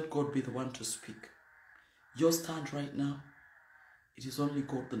 Just let God be the one to speak. Your stand right now, it is only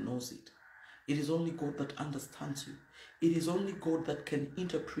God that knows it. It is only God that understands you. It is only God that can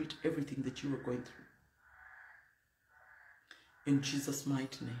interpret everything that you are going through. In Jesus'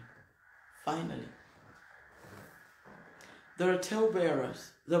 mighty name. Finally, there are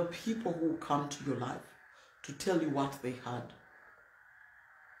talebearers. There are people who come to your life to tell you what they had.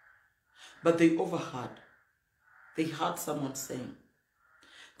 But they overheard. They heard someone saying.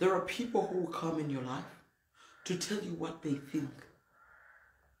 There are people who will come in your life to tell you what they think.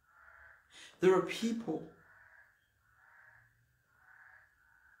 There are people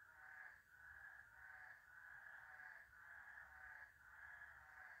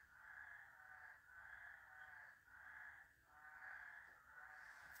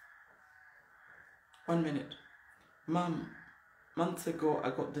One minute. Mom, months ago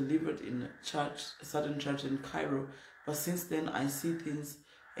I got delivered in a church, a certain church in Cairo, but since then I see things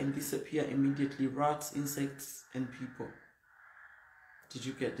and disappear immediately, rats, insects, and people. Did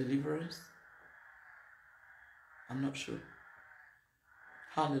you get deliverance? I'm not sure.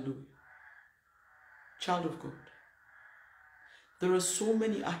 Hallelujah. Child of God, there are so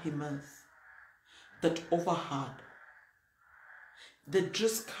many Ahimans that overheard, that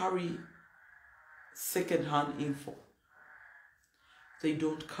just carry second-hand info. They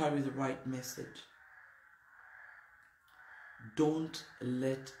don't carry the right message. Don't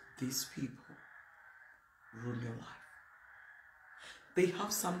let these people ruin your life. They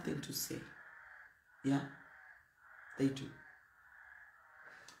have something to say. Yeah, they do.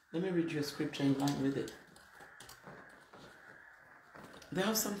 Let me read you a scripture in line with it. They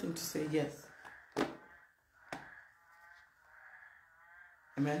have something to say, yes.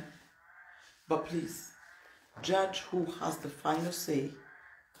 Amen. But please, judge who has the final say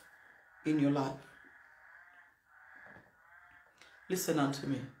in your life. Listen unto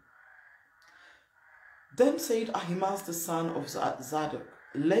me. Then said Ahimaaz the son of Zadok,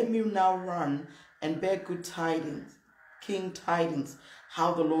 let me now run and bear good tidings, king tidings,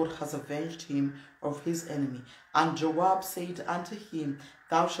 how the Lord has avenged him of his enemy. And Joab said unto him,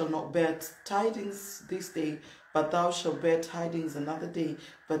 thou shalt not bear tidings this day, but thou shalt bear tidings another day.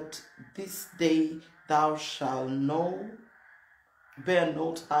 But this day thou shalt bear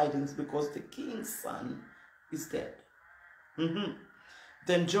no tidings, because the king's son is dead.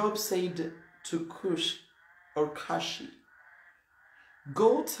 Then Joab said to Cush or Kashi,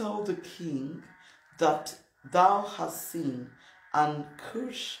 go tell the king that thou hast seen. And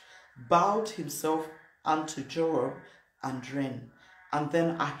Cush bowed himself unto Joab and ran. And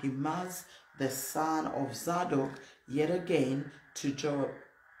then Ahimaaz the son of Zadok yet again to Joab.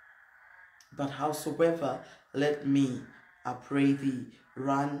 But howsoever, let me, I pray thee,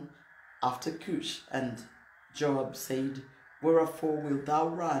 run after Cush, and Joab said, Wherefore wilt thou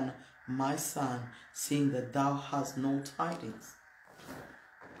run, my son, seeing that thou hast no tidings?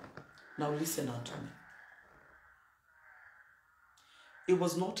 Now listen unto me. It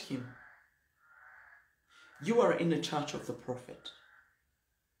was not him. You are in the church of the prophet.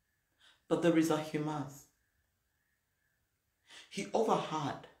 But there is Ahimaaz. He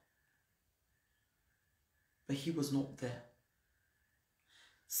overheard, but he was not there.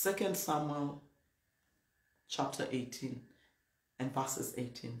 2 Samuel chapter 18 and verses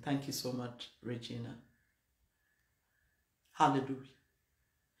 18. Thank you so much, Regina. Hallelujah.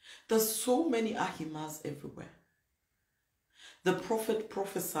 There's so many Ahimaaz everywhere. The prophet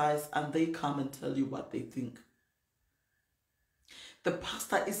prophesies and they come and tell you what they think. The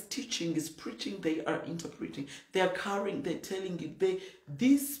pastor is teaching, is preaching, they are interpreting. They are carrying, they're telling you,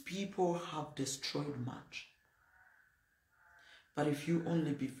 these people have destroyed much. But if you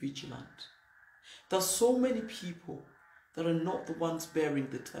only be vigilant. There's so many people that are not the ones bearing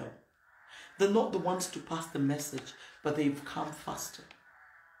the tale. They're not the ones to pass the message, but they've come faster.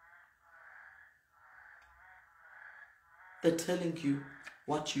 They're telling you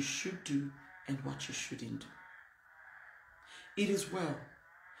what you should do and what you shouldn't do. It is well,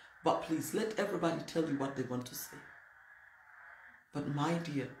 but please let everybody tell you what they want to say. But my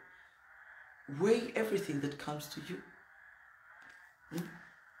dear, weigh everything that comes to you.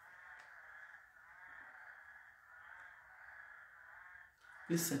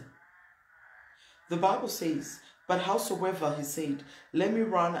 Listen, the Bible says, but howsoever he said, let me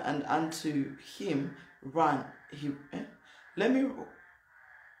run, and unto him run.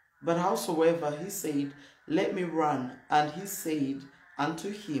 But howsoever he said, let me run, and he said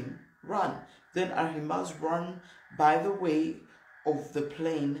unto him, run. Then Ahimaaz ran by the way of the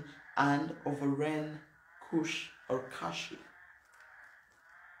plain and of Ren Cush or Kashi.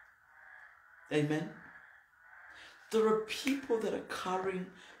 Amen. There are people that are carrying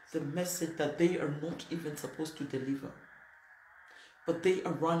the message that they are not even supposed to deliver. But they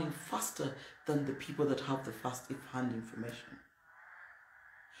are running faster than the people that have the first-hand information.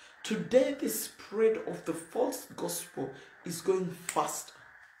 Today, the spread of the false gospel is going faster.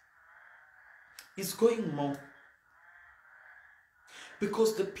 It's going more.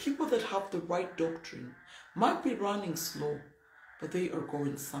 Because the people that have the right doctrine might be running slow, but they are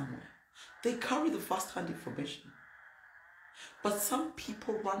going somewhere. They carry the first-hand information. But some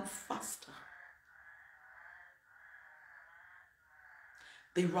people run faster.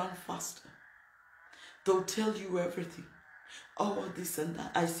 They run faster. They'll tell you everything. Oh, this and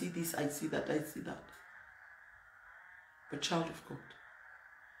that. I see this, I see that, I see that. But child of God,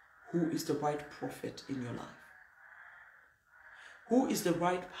 who is the right prophet in your life? Who is the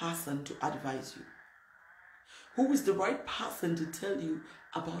right person to advise you? Who is the right person to tell you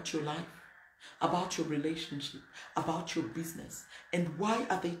about your life, about your relationship, about your business? And why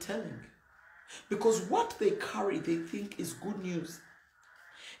are they telling? Because what they carry, they think is good news.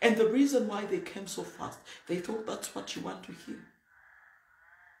 And the reason why they came so fast, they thought that's what you want to hear.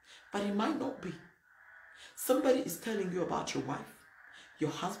 But it might not be. Somebody is telling you about your wife, your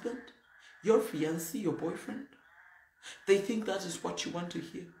husband, your fiancé, your boyfriend. They think that is what you want to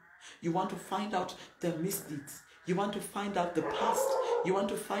hear. You want to find out their misdeeds. You want to find out the past. You want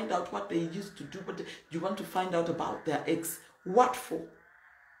to find out what they used to do. But you want to find out about their ex. What for?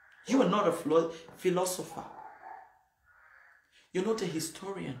 You are not a philosopher. You're not a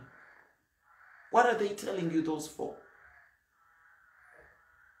historian. What are they telling you those for?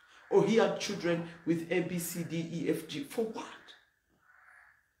 Or he had children with A, B, C, D, E, F, G. For what?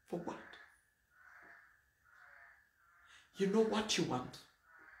 For what? You know what you want.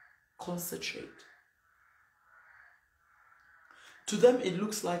 Concentrate. To them, it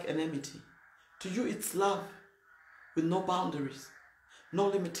looks like enmity. To you, it's love with no boundaries, no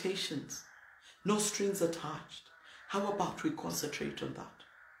limitations, no strings attached. How about we concentrate on that?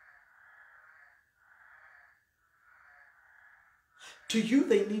 To you,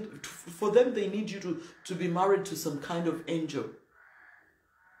 for them, they need you to be married to some kind of angel.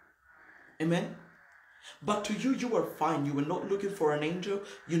 Amen? But to you, you are fine. You were not looking for an angel.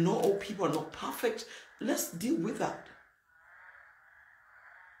 You know all people are not perfect. Let's deal with that.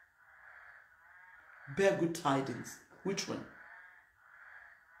 Bear good tidings. Which one?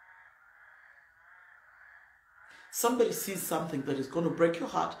 Somebody sees something that is going to break your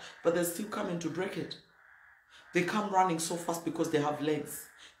heart, but they're still coming to break it. They come running so fast because they have legs.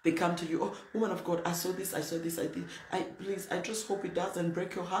 They come to you, oh, woman of God, I saw this, I did. Please, I just hope it doesn't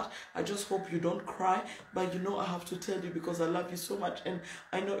break your heart. I just hope you don't cry. But you know, I have to tell you because I love you so much. And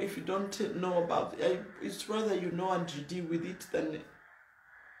I know if you don't know about it, it's rather you know and you deal with it than...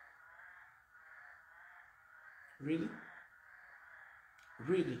 Really?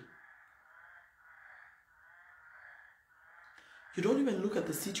 Really? You don't even look at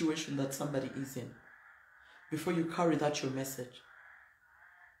the situation that somebody is in before you carry that your message.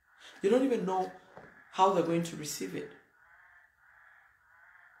 You don't even know how they're going to receive it.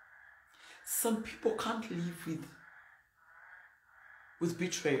 Some people can't live with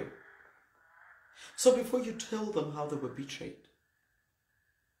betrayal. So before you tell them how they were betrayed,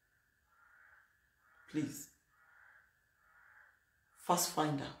 please, first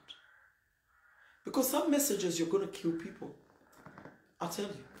find out. Because some messages, you're going to kill people. I'll tell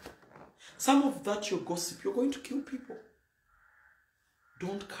you. Some of that, your gossip, you're going to kill people.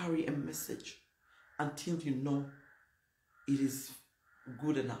 Don't carry a message until you know it is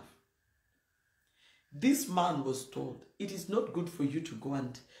good enough. This man was told, it is not good for you to go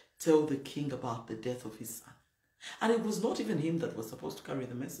and tell the king about the death of his son. And it was not even him that was supposed to carry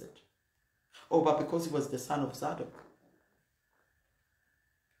the message. Oh, but because he was the son of Zadok.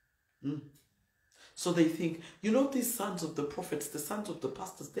 So they think, you know, these sons of the prophets, the sons of the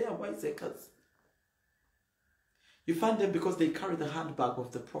pastors, they are wiseacres. You find them because they carry the handbag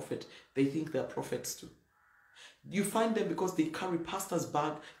of the prophet, they think they are prophets too. You find them because they carry pastor's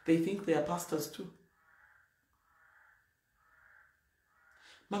bag, they think they are pastors too.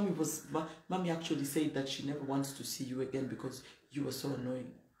 Mommy actually said that she never wants to see you again because you were so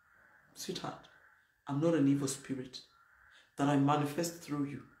annoying. Sweetheart, I'm not an evil spirit that I manifest through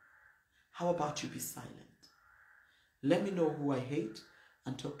you. How about you be silent? Let me know who I hate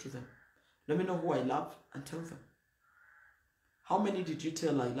and talk to them. Let me know who I love and tell them. How many did you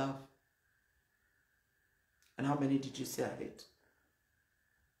tell I love? And how many did you say I hate?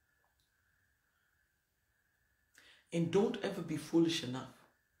 And don't ever be foolish enough.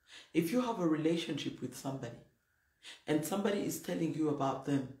 If you have a relationship with somebody and somebody is telling you about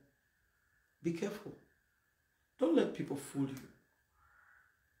them, be careful. Don't let people fool you.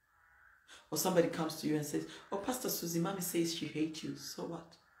 Or somebody comes to you and says, oh, Pastor Susie, Mommy says she hates you. So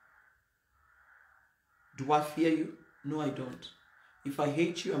what? Do I fear you? No, I don't. If I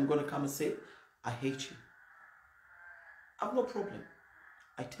hate you, I'm going to come and say, I hate you. I have no problem.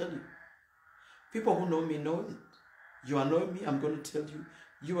 I tell you. People who know me know it. You annoy me, I'm going to tell you.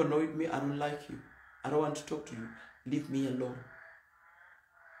 You annoyed me, I don't like you. I don't want to talk to you. Leave me alone.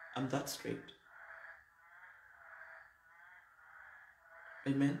 I'm that straight.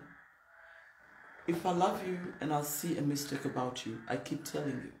 Amen. If I love you and I see a mistake about you, I keep telling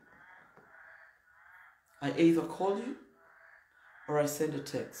you. I either call you or I send a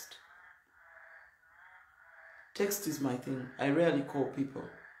text. Text is my thing. I rarely call people.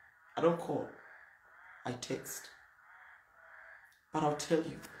 I don't call. I text. But I'll tell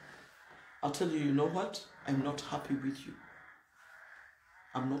you, you know what? I'm not happy with you.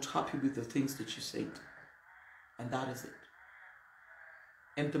 I'm not happy with the things that you said. And that is it.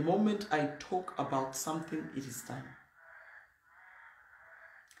 And the moment I talk about something, it is done.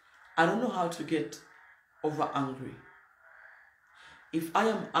 I don't know how to get over angry. If I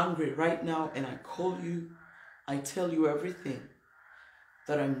am angry right now and I call you, I tell you everything,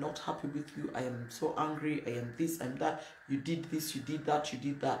 that I'm not happy with you, I am so angry, I am this, I'm that, you did this, you did that, you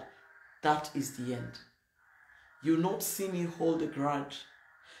did that. That is the end. You'll not see me hold a grudge.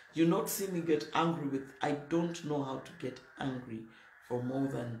 You'll not see me get angry with, I don't know how to get angry for more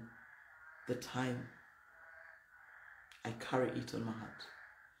than the time I carry it on my heart.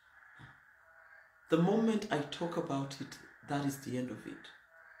 The moment I talk about it, that is the end of it.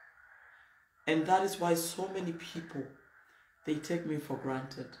 And that is why so many people, they take me for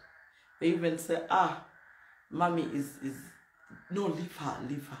granted. They even say, Mommy is no, leave her.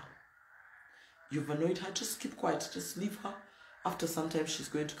 You've annoyed her, just keep quiet, just leave her. After some time, she's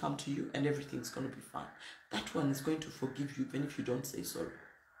going to come to you and everything's going to be fine. That one is going to forgive you even if you don't say sorry.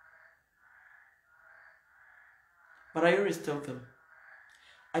 But I always tell them,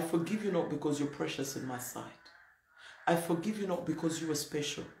 I forgive you not because you're precious in my sight. I forgive you not because you are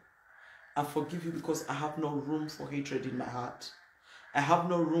special. I forgive you because I have no room for hatred in my heart. I have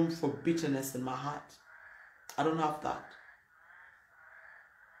no room for bitterness in my heart. I don't have that.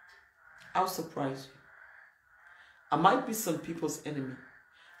 I'll surprise you. I might be some people's enemy,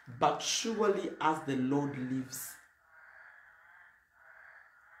 but surely as the Lord lives,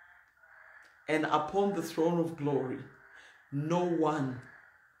 and upon the throne of glory, no one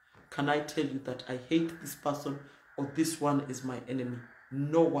can I tell you that I hate this person or this one is my enemy.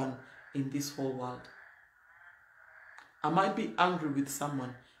 No one in this whole world. I might be angry with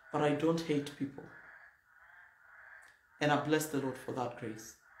someone, but I don't hate people. And I bless the Lord for that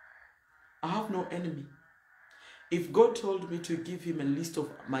grace. I have no enemy. If God told me to give him a list of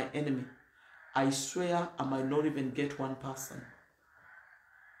my enemy, I swear I might not even get one person.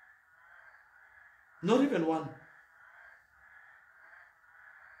 Not even one.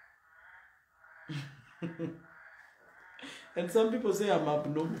 And some people say I'm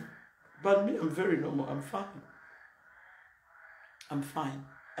abnormal. But me, I'm very normal. I'm fine. I'm fine.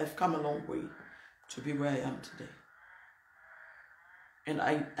 I've come a long way to be where I am today. And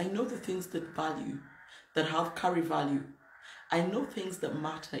I know the things that carry value. I know things that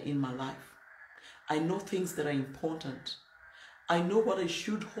matter in my life. I know things that are important. I know what I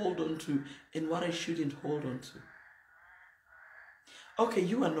should hold on to and what I shouldn't hold on to. Okay,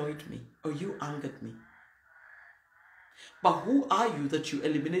 you annoyed me or you angered me. But who are you that you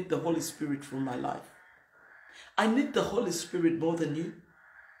eliminate the Holy Spirit from my life? I need the Holy Spirit more than you.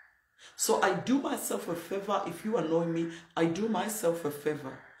 So I do myself a favor. If you annoy me, I do myself a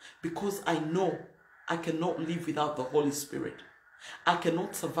favor because I know I cannot live without the Holy Spirit. I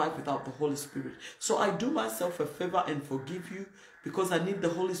cannot survive without the Holy Spirit. So I do myself a favor and forgive you because I need the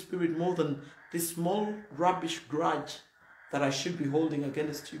Holy Spirit more than this small rubbish grudge that I should be holding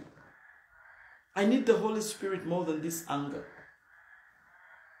against you. I need the Holy Spirit more than this anger.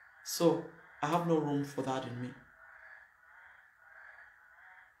 So I have no room for that in me.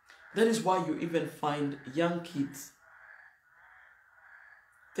 That is why you even find young kids,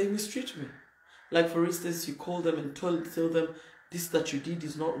 they mistreat me. Like for instance, you call them and tell them, this that you did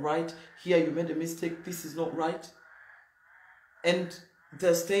is not right. Here you made a mistake. This is not right. And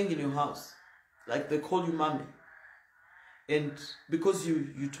they're staying in your house. Like they call you mommy. And because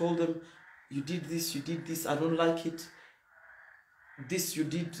you told them, you did this, I don't like it. This you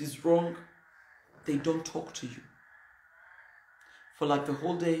did is wrong. They don't talk to you. For like the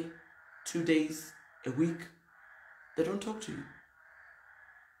whole day, 2 days, a week, they don't talk to you.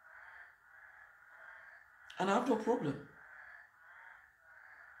 And I have no problem.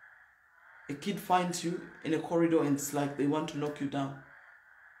 A kid finds you in a corridor and it's like they want to knock you down.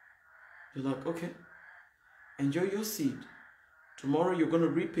 You're like, okay, enjoy your seed. Tomorrow you're going to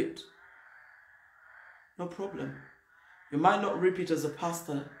reap it. No problem. You might not reap it as a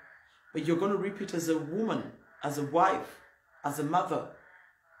pastor, but you're going to reap it as a woman, as a wife, as a mother.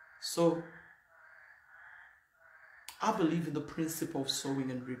 So, I believe in the principle of sowing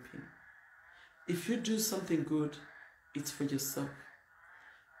and reaping. If you do something good, it's for yourself.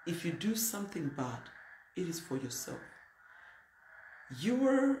 If you do something bad, it is for yourself.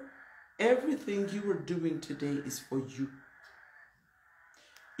 Everything you are doing today is for you.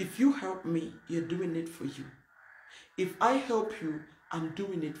 If you help me, you're doing it for you. If I help you, I'm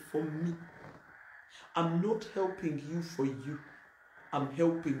doing it for me. I'm not helping you for you. I'm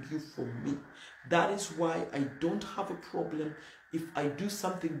helping you for me. That is why I don't have a problem if I do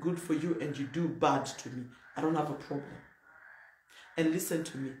something good for you and you do bad to me. I don't have a problem. And listen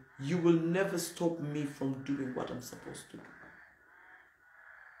to me, you will never stop me from doing what I'm supposed to do.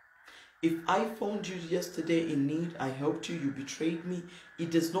 If I found you yesterday in need, I helped you, you betrayed me, it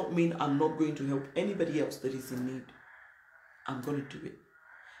does not mean I'm not going to help anybody else that is in need. I'm going to do it.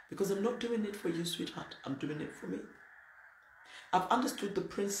 Because I'm not doing it for you, sweetheart. I'm doing it for me. I've understood the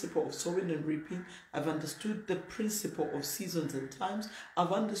principle of sowing and reaping. I've understood the principle of seasons and times.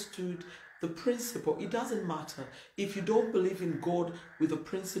 I've understood the principle. It doesn't matter. If you don't believe in God with the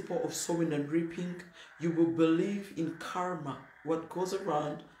principle of sowing and reaping, you will believe in karma. What goes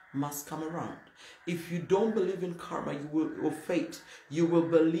around must come around. If you don't believe in karma, or fate, you will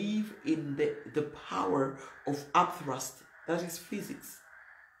believe in the power of upthrust. That is physics.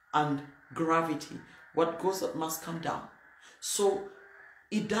 And gravity. What goes up must come down. So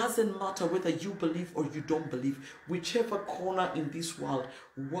it doesn't matter whether you believe or you don't believe. Whichever corner in this world,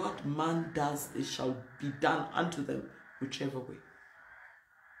 what man does, it shall be done unto them, whichever way.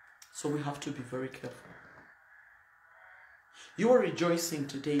 So we have to be very careful. You are rejoicing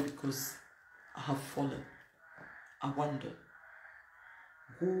today because I have fallen. I wonder,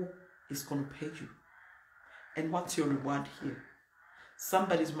 who is going to pay you? And what's your reward here?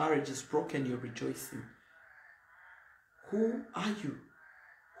 Somebody's marriage is broken, you're rejoicing. Who are you?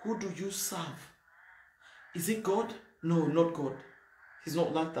 Who do you serve? Is it God? No, not God. He's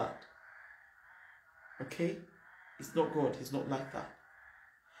not like that. Okay? It's not God. He's not like that.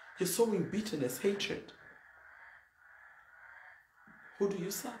 You're sowing bitterness, hatred. Who do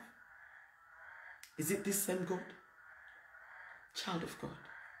you serve? Is it this same God? Child of God.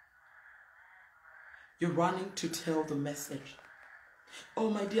 You're running to tell the message. Oh,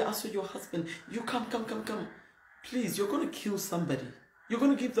 my dear, I saw your husband. You come. Please, you're going to kill somebody. You're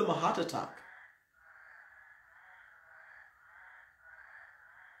going to give them a heart attack.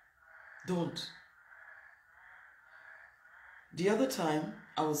 Don't. The other time,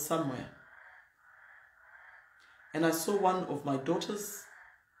 I was somewhere and I saw one of my daughter's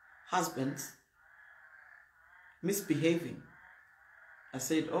husbands misbehaving. I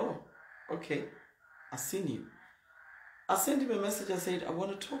said, oh, okay, I've seen you. I sent him a message. I said, I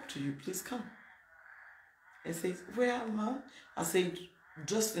want to talk to you. Please come. He says, where am I? I said,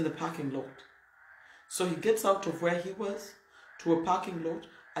 just in the parking lot. So he gets out of where he was to a parking lot.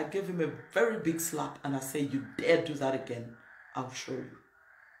 I gave him a very big slap and I said, you dare do that again, I'll show you.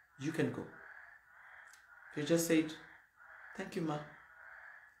 You can go. He just said, thank you, ma.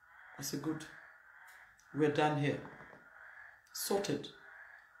 I said, good. We're done here. Sorted.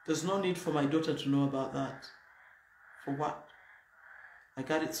 There's no need for my daughter to know about that. For what? I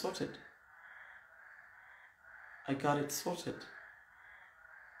got it sorted. I got it sorted.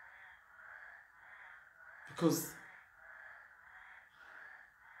 Because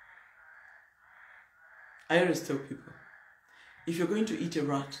I always tell people, if you're going to eat a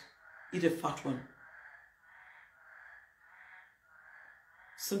rat, eat a fat one.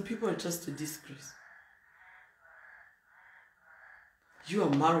 Some people are just a disgrace. You are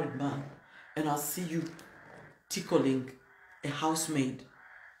a married man, and I'll see you tickling a housemaid.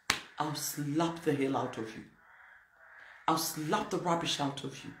 I'll slap the hell out of you. I'll slap the rubbish out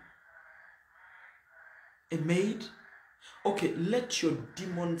of you. A maid? Okay, let your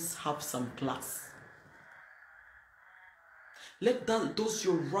demons have some class. Let those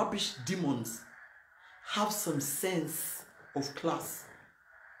your rubbish demons have some sense of class.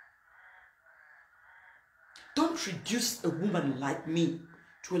 Don't reduce a woman like me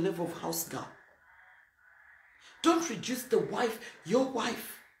to a level of house girl. Don't reduce the wife, your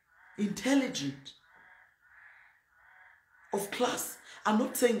wife, intelligent, of class. I'm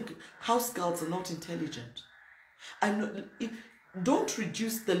not saying house girls are not intelligent. Don't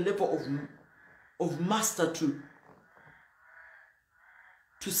reduce the level of master to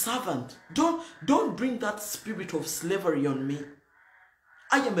servant. Don't bring that spirit of slavery on me.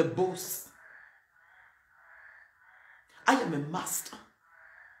 I am a boss. I am a master.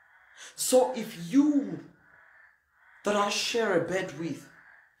 So if you that I share a bed with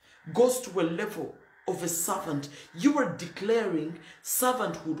goes to a level of a servant, you are declaring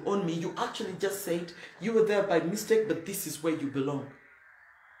servanthood on me. You actually just said you were there by mistake, but this is where you belong.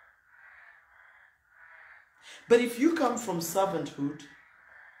 But if you come from servanthood,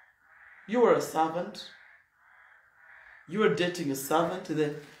 you are a servant, you are dating a servant, and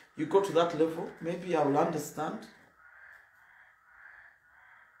then you go to that level, maybe I will understand.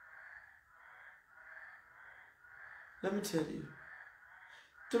 Let me tell you,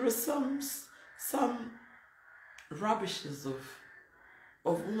 there are some rubbishes of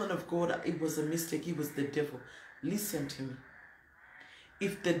woman of God. It was a mistake. It was the devil. Listen to me.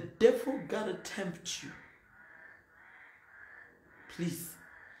 If the devil gotta tempt you, please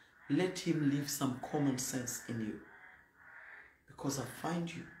let him leave some common sense in you, because I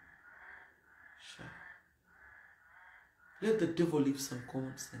find you shy. Let the devil leave some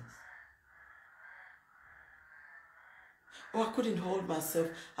common sense. Oh, I couldn't hold myself.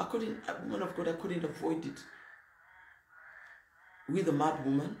 Woman of God, I couldn't avoid it. With a mad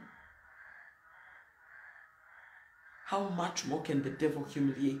woman, how much more can the devil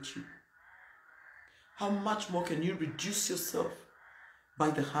humiliate you? How much more can you reduce yourself by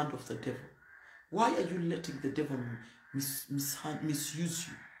the hand of the devil? Why are you letting the devil misuse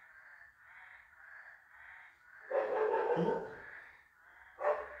you?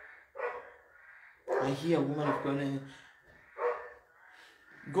 I hear a woman of God,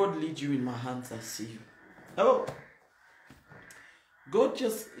 God lead you in my hands, I see you. Oh, God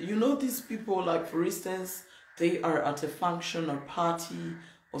just, these people, like for instance, they are at a function or party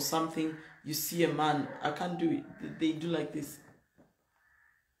or something, you see a man, I can't do it, they do like this.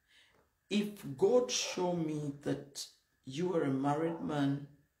 If God show me that you are a married man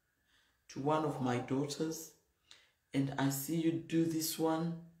to one of my daughters, and I see you do this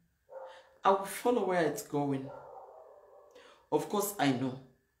one, I will follow where it's going. Of course, I know.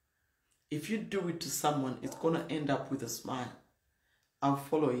 If you do it to someone, it's going to end up with a smile. I'll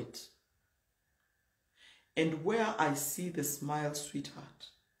follow it. And where I see the smile, sweetheart,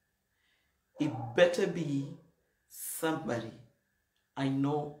 it better be somebody I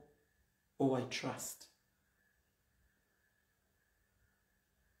know or I trust.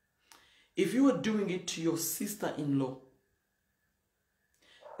 If you are doing it to your sister-in-law,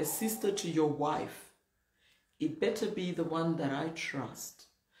 a sister to your wife, it better be the one that I trust.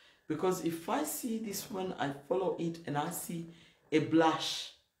 Because if I see this one, I follow it and I see a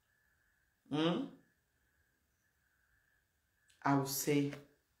blush, I will say,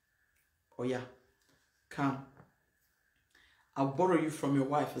 oh yeah, come. I'll borrow you from your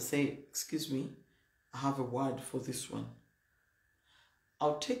wife and say, excuse me, I have a word for this one.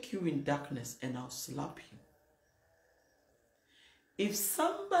 I'll take you in darkness and I'll slap you. If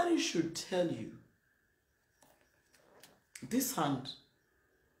somebody should tell you, this hand,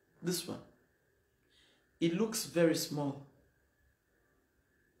 this one, it looks very small.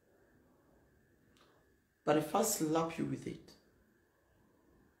 But if I slap you with it,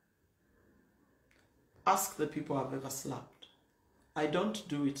 ask the people I've ever slapped. I don't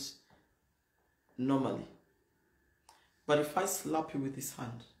do it normally. But if I slap you with this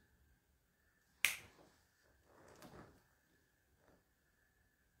hand,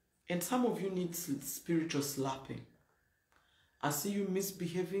 and some of you need spiritual slapping. I see you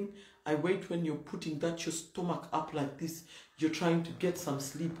misbehaving. I wait when you're putting that your stomach up like this. You're trying to get some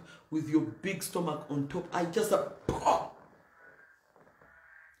sleep with your big stomach on top. I just...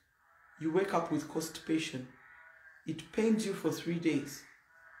 You wake up with constipation. It pains you for 3 days.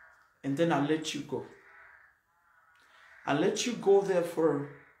 And then I'll let you go. I'll let you go there for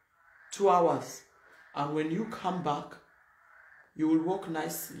 2 hours. And when you come back, you will walk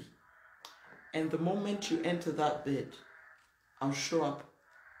nicely. And the moment you enter that bed, I'll show up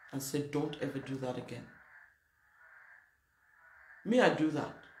and say, don't ever do that again. Me, I do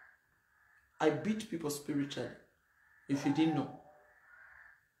that. I beat people spiritually, if you didn't know.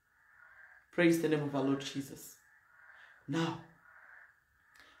 Praise the name of our Lord Jesus. Now,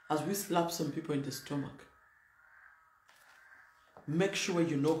 as we slap some people in the stomach, make sure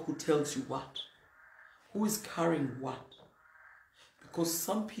you know who tells you what, who is carrying what. Because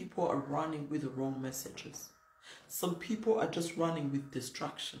some people are running with the wrong messages. Some people are just running with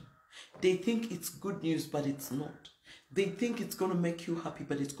distraction. They think it's good news, but it's not. They think it's going to make you happy,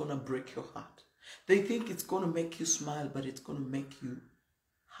 but it's going to break your heart. They think it's going to make you smile, but it's going to make you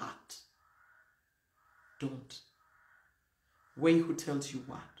hurt. Don't. Way who tells you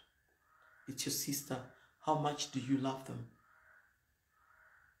what? It's your sister. How much do you love them?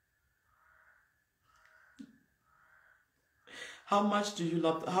 How much do you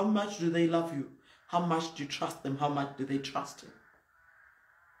love them? How much do they love you? How much do you trust them? How much do they trust you?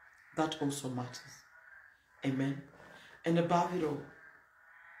 That also matters. Amen. And above it all,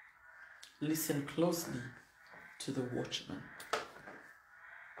 listen closely to the watchman.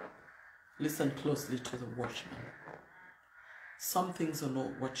 Listen closely to the watchman. Some things are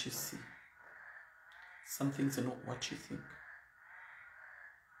not what you see. Some things are not what you think.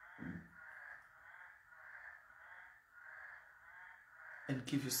 And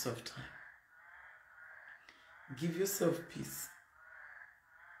give yourself time. Give yourself peace.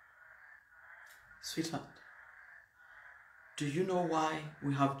 Sweetheart, do you know why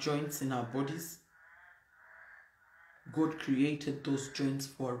we have joints in our bodies? God created those joints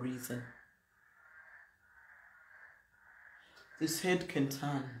for a reason. This head can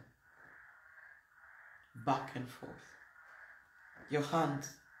turn back and forth. Your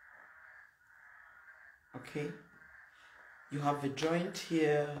hands, okay? You have a joint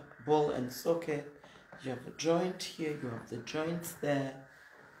here, ball and socket. You have a joint here, you have the joints there.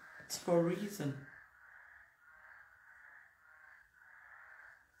 It's for a reason.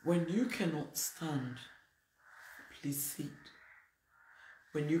 When you cannot stand, please sit.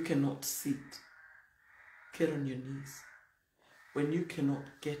 When you cannot sit, get on your knees. When you cannot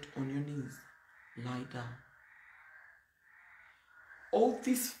get on your knees, lie down. All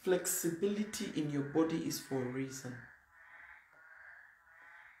this flexibility in your body is for a reason.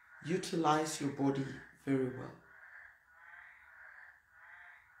 Utilize your body very well.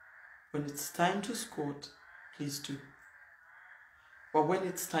 When it's time to squat, please do. But when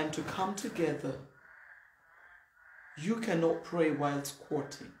it's time to come together, you cannot pray while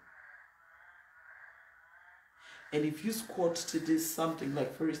squatting. And if you squat to do something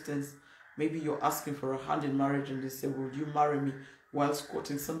like, for instance, maybe you're asking for a hand in marriage and they say, will you marry me while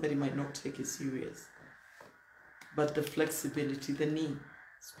squatting? Somebody might not take it serious. But the flexibility, the knee,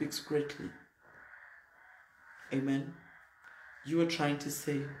 speaks greatly. Amen. You are trying to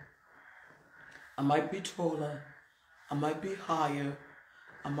say, I might be taller, I might be higher,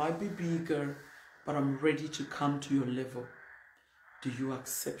 I might be bigger, but I'm ready to come to your level. Do you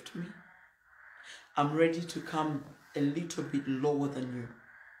accept me? I'm ready to come a little bit lower than you.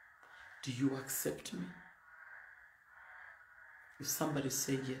 Do you accept me? If somebody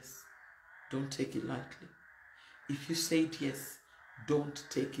say yes, don't take it lightly. If you said yes, don't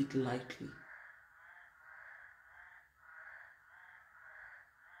take it lightly.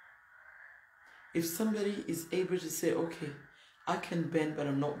 If somebody is able to say, okay, I can bend, but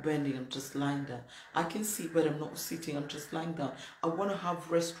I'm not bending, I'm just lying down. I can sit, but I'm not sitting, I'm just lying down. I want to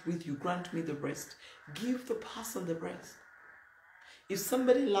have rest with you. Grant me the rest. Give the person the rest. If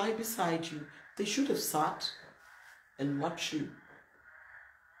somebody lie beside you, they should have sat and watched you.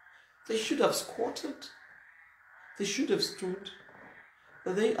 They should have squatted. They should have stood.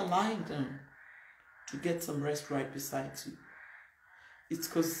 But they are lying down to get some rest right beside you. It's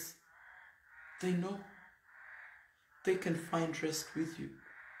because they know they can find rest with you.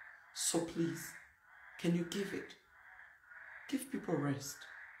 So please, can you give it? Give people rest.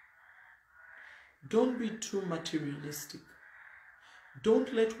 Don't be too materialistic.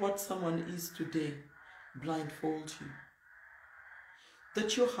 Don't let what someone is today blindfold you.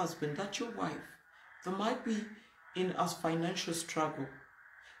 That your husband, that your wife, they might be in a financial struggle,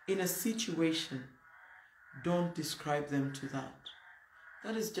 in a situation. Don't describe them to that.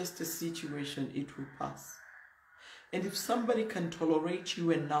 That is just a situation, it will pass. And if somebody can tolerate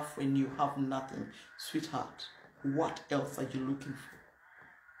you enough when you have nothing, sweetheart, what else are you looking for?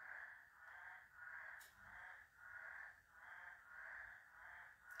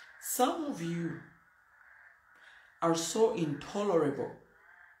 Some of you are so intolerable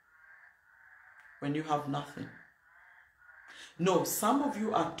when you have nothing. No, some of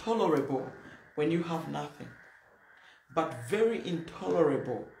you are tolerable when you have nothing, but very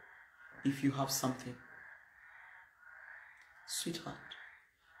intolerable if you have something. Sweetheart,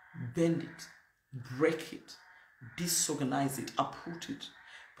 bend it, break it, disorganize it, uproot it,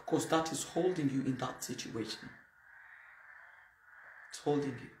 because that is holding you in that situation. It's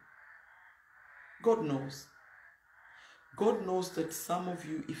holding you. God knows. God knows that some of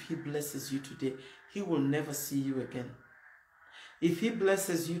you, if He blesses you today, He will never see you again. If He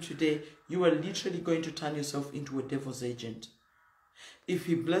blesses you today, you are literally going to turn yourself into a devil's agent. If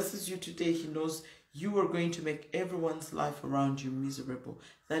He blesses you today, He knows you are going to make everyone's life around you miserable.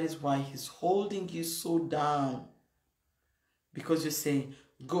 That is why He's holding you so down. Because you're saying,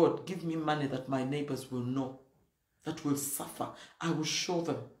 God, give me money that my neighbors will know, that will suffer. I will show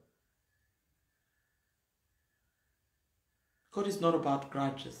them. God is not about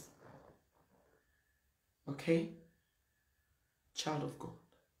grudges. Okay? Child of God.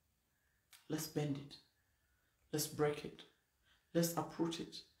 Let's bend it. Let's break it. Let's uproot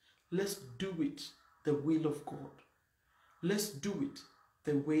it. Let's do it the will of God. Let's do it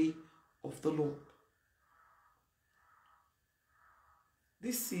the way of the Lord.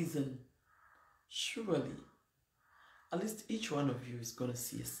 This season, surely, at least each one of you is going to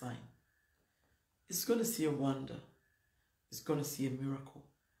see a sign. It's going to see a wonder. It's going to see a miracle,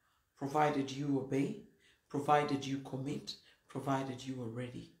 provided you obey, provided you commit, provided you are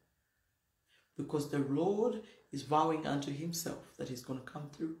ready. Because the Lord is vowing unto Himself that He's going to come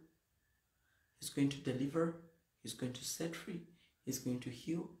through. He's going to deliver. He's going to set free. He's going to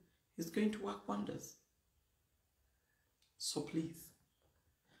heal. He's going to work wonders. So please,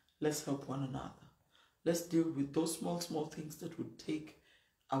 let's help one another. Let's deal with those small things that would take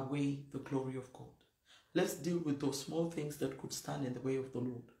away the glory of God. Let's deal with those small things that could stand in the way of the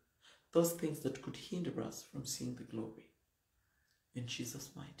Lord. Those things that could hinder us from seeing the glory. In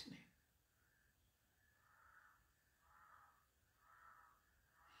Jesus' mighty name.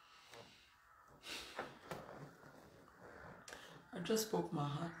 I just spoke my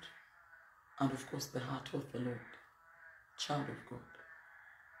heart. And of course the heart of the Lord. Child of God.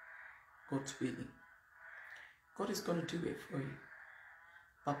 God's willing. God is going to do it for you.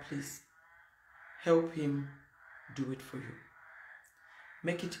 But please, help Him do it for you.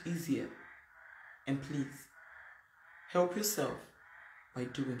 Make it easier. And please, help yourself by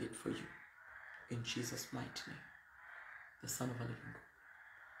doing it for you. In Jesus' mighty name, the Son of a living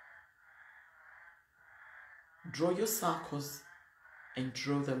God. Draw your circles and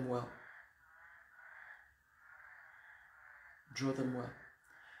draw them well. Draw them well.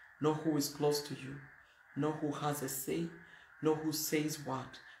 Know who is close to you. Know who has a say. Know who says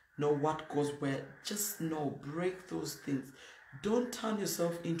what. Know what goes where. Just know, break those things. Don't turn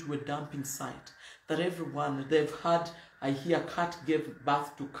yourself into a dumping site that everyone, they've had, I hear cat gave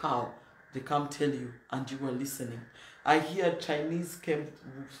birth to cow. They come tell you and you were listening. I hear Chinese came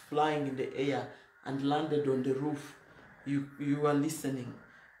flying in the air and landed on the roof. You are listening.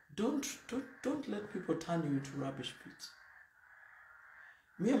 Don't let people turn you into rubbish pits.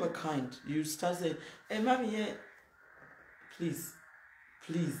 Me, I'm a kind. You start saying, hey, mommy, yeah. Please,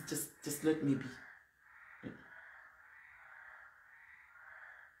 just let me be.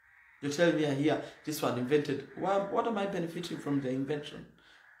 You're telling me I hear this one invented. Well, what am I benefiting from the invention?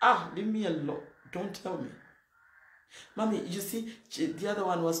 Leave me alone. Don't tell me. Mommy, you see, the other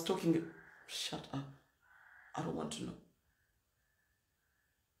one was talking. Shut up. I don't want to know.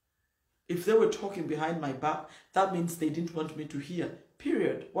 If they were talking behind my back, that means they didn't want me to hear.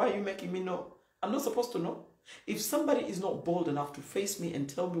 Period. Why are you making me know? I'm not supposed to know. If somebody is not bold enough to face me and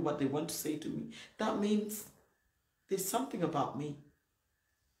tell me what they want to say to me, that means there's something about me.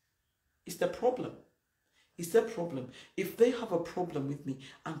 It's the problem. It's the problem. If they have a problem with me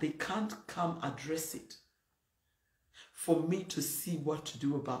and they can't come address it for me to see what to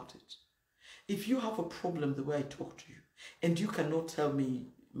do about it. If you have a problem the way I talk to you and you cannot tell me,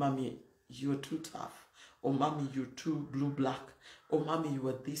 Mommy, you're too tough, or Mommy, you're too blue-black, or Mommy, you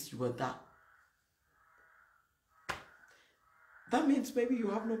are this, you are that. That means maybe you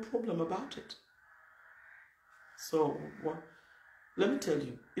have no problem about it. So, let me tell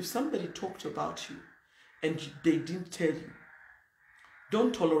you, if somebody talked about you and they didn't tell you,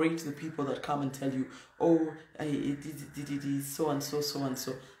 don't tolerate the people that come and tell you, oh, it is so and so, so and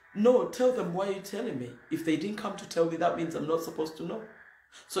so. No, tell them, why are you telling me? If they didn't come to tell me, that means I'm not supposed to know.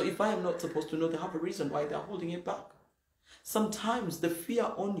 So if I am not supposed to know, they have a reason why they're holding it back. Sometimes the fear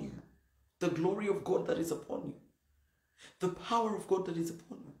on you, the glory of God that is upon you, the power of God that is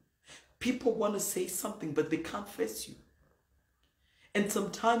upon you. People want to say something, but they can't face you. And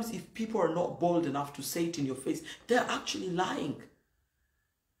sometimes if people are not bold enough to say it in your face, they're actually lying.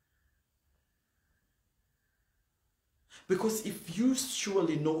 Because if you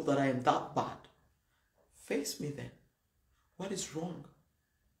surely know that I am that bad, face me then. What is wrong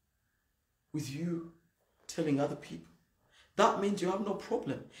with you telling other people? That means you have no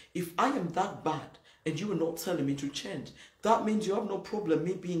problem. If I am that bad and you are not telling me to change, that means you have no problem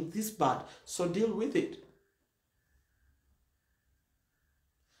me being this bad. So deal with it.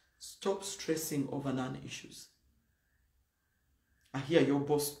 Stop stressing over non-issues. I hear your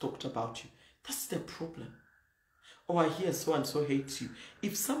boss talked about you. That's their problem. Oh, I hear so and so hates you.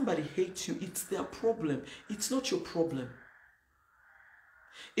 If somebody hates you, it's their problem. It's not your problem.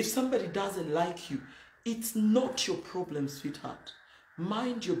 If somebody doesn't like you, it's not your problem, sweetheart.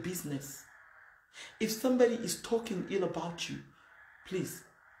 Mind your business. If somebody is talking ill about you, please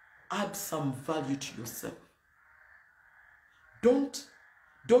add some value to yourself. Don't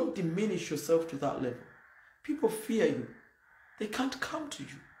diminish yourself to that level. People fear you. They can't come to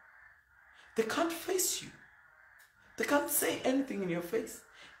you. They can't face you. They can't say anything in your face.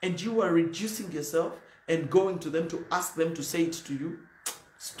 And you are reducing yourself and going to them to ask them to say it to you.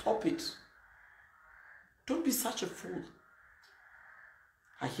 Stop it. Don't be such a fool.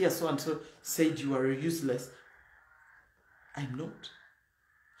 I hear so and so said you are useless. I'm not.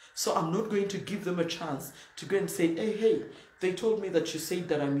 So I'm not going to give them a chance to go and say, hey, they told me that you said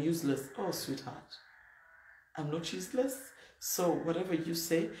that I'm useless. Oh, sweetheart, I'm not useless. So whatever you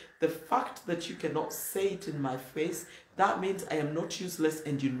say, the fact that you cannot say it in my face, that means I am not useless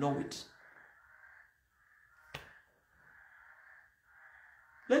and you know it.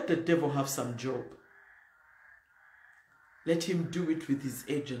 Let the devil have some job. Let him do it with his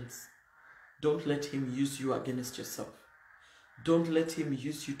agents. Don't let him use you against yourself. Don't let him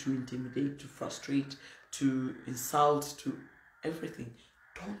use you to intimidate, to frustrate, to insult, to everything.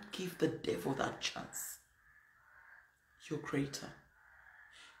 Don't give the devil that chance. You're greater.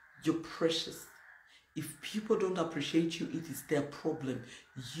 You're precious. If people don't appreciate you, it is their problem.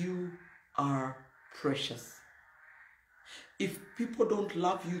 You are precious. If people don't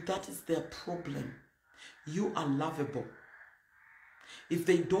love you, that is their problem. You are lovable. If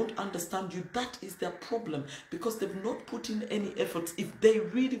they don't understand you, that is their problem, because they've not put in any efforts. If they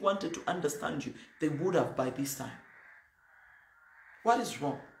really wanted to understand you, they would have by this time. What is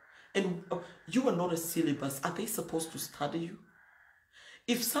wrong? And you are not a syllabus. Are they supposed to study you?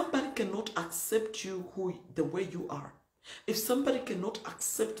 If somebody cannot accept you the way you are, if somebody cannot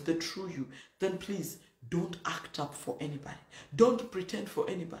accept the true you, then please don't act up for anybody. Don't pretend for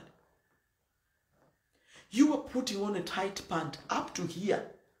anybody. You are putting on a tight pant up to here.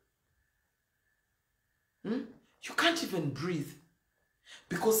 You can't even breathe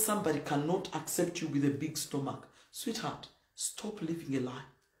because somebody cannot accept you with a big stomach. Sweetheart, stop living a lie.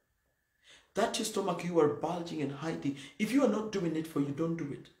 That your stomach, you are bulging and hiding. If you are not doing it for you, don't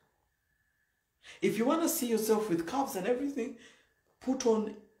do it. If you want to see yourself with calves and everything, put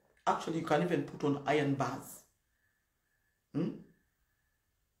on, actually you can even put on iron bars.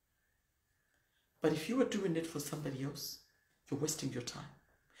 But if you are doing it for somebody else, you're wasting your time.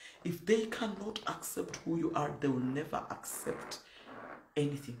 If they cannot accept who you are, they will never accept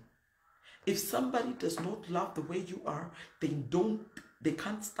anything. If somebody does not love the way you are, they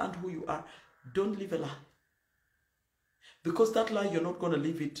can't stand who you are, don't live a lie. Because that lie, you're not going to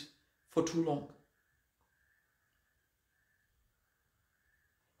live it for too long.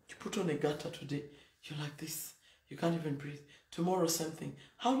 You put on a garter today, you're like this, you can't even breathe. Tomorrow, same thing.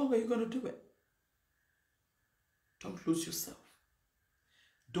 How long are you going to do it? Don't lose yourself.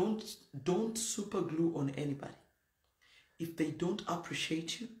 Don't super glue on anybody. If they don't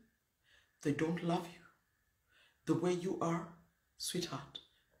appreciate you, they don't love you the way you are, sweetheart,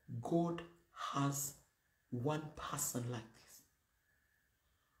 God has one person like this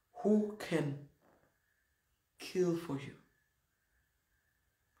who can kill for you,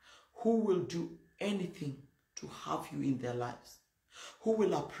 who will do anything to have you in their lives, who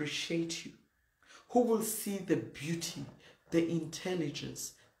will appreciate you, who will see the beauty, the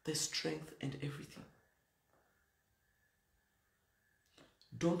intelligence, the strength, and everything.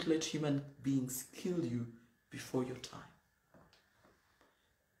 Don't let human beings kill you before your time.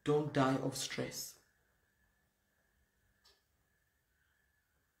 Don't die of stress.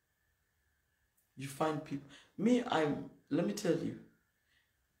 You find people. Let me tell you,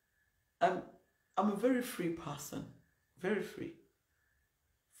 I'm a very free person. Very free.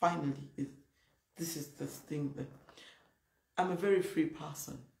 Finally, this is the thing that I'm a very free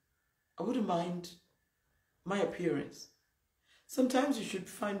person. I wouldn't mind my appearance. Sometimes you should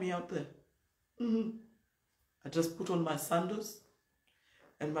find me out there. I just put on my sandals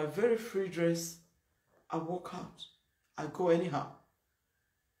and my very free dress. I walk out. I go anyhow.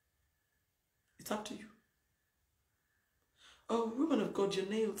 It's up to you. Oh, women of God, your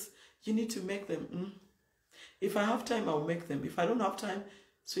nails, you need to make them. If I have time, I'll make them. If I don't have time,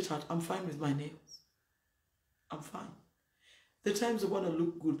 sweetheart, I'm fine with my nails. I'm fine. There are times I want to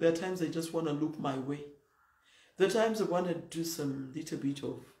look good. There are times I just want to look my way. There are times I want to do some little bit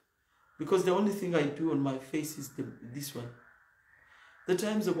of, because the only thing I do on my face is this one. There are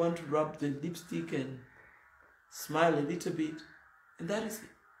times I want to rub the lipstick and smile a little bit, and that is it.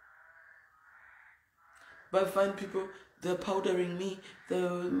 But I find people, they're powdering me,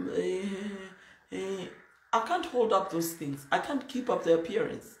 I can't hold up those things. I can't keep up the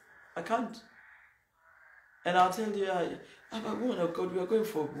appearance. I can't. And I'll tell you, I'm a woman of God, we are going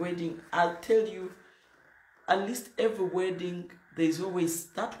for a wedding. I'll tell you, at least every wedding, there's always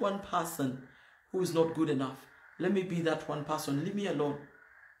that one person who is not good enough. Let me be that one person. Leave me alone.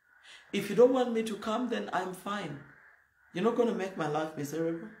 If you don't want me to come, then I'm fine. You're not going to make my life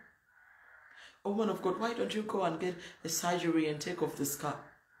miserable. Oh, woman of God, why don't you go and get a surgery and take off the scar?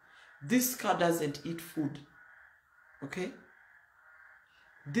 This scar doesn't eat food. Okay?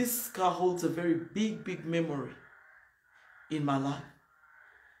 This scar holds a very big memory in my life.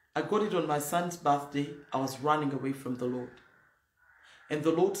 I got it on my son's birthday. I was running away from the Lord. And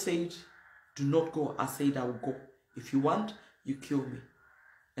the Lord said, do not go. I said, I will go. If you want, you kill me.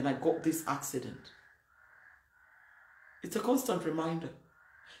 And I got this accident. It's a constant reminder.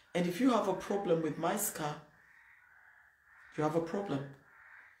 And if you have a problem with my scar, you have a problem.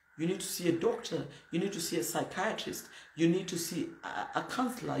 You need to see a doctor. You need to see a psychiatrist. You need to see a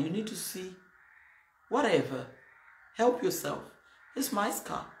counselor. You need to see whatever. Help yourself. It's my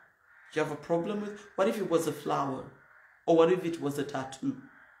scar. You have a problem with? What if it was a flower? Or what if it was a tattoo?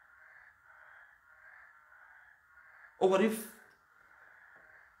 Or what if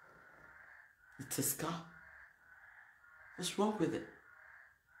it's a scar? What's wrong with it?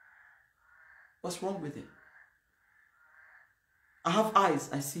 What's wrong with it? I have eyes,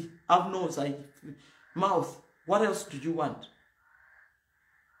 I see. I have nose, mouth. What else do you want?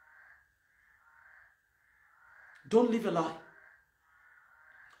 Don't live a lie.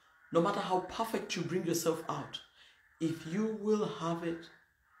 No matter how perfect you bring yourself out, if you will have it,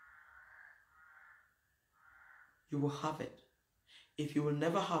 you will have it. If you will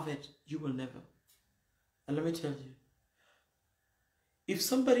never have it, you will never. And let me tell you, if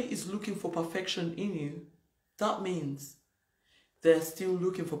somebody is looking for perfection in you, that means they're still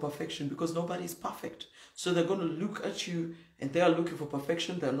looking for perfection, because nobody is perfect. So they're going to look at you and they are looking for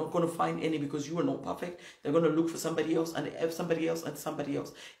perfection. They're not going to find any because you are not perfect. They're going to look for somebody else and somebody else and somebody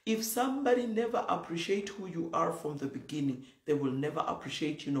else. If somebody never appreciates who you are from the beginning, they will never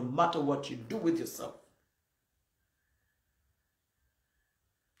appreciate you no matter what you do with yourself.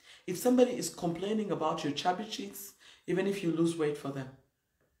 If somebody is complaining about your chubby cheeks, even if you lose weight for them,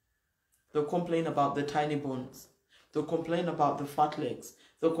 they'll complain about the tiny bones. They'll complain about the fat legs.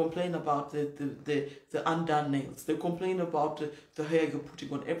 They'll complain about the undone nails. They'll complain about the hair you're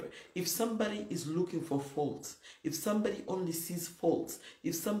putting on. If somebody is looking for faults, if somebody only sees faults,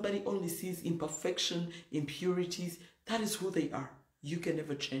 if somebody only sees imperfection, impurities, that is who they are. You can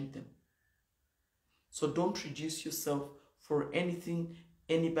never change them. So don't reduce yourself for anything,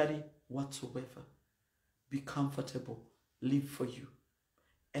 anybody whatsoever. Be comfortable. Live for you.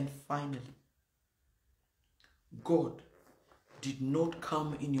 And finally, God did not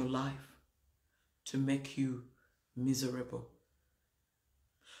come in your life to make you miserable.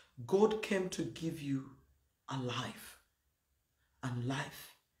 God came to give you a life, and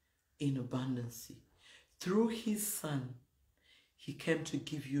life in abundance. Through his Son, he came to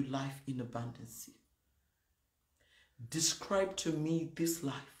give you life in abundance. Describe to me this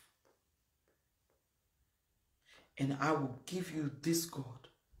life, and I will give you this God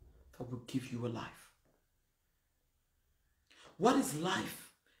that will give you a life. What is life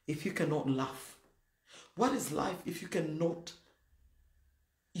if you cannot laugh? What is life if you cannot?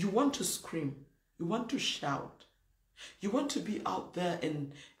 You want to scream, you want to shout, you want to be out there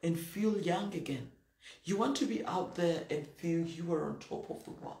and feel young again. You want to be out there and feel you are on top of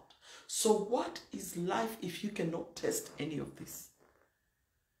the world. So what is life if you cannot test any of this?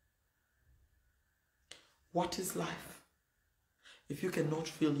 What is life if you cannot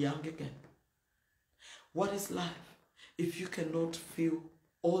feel young again? What is life if you cannot feel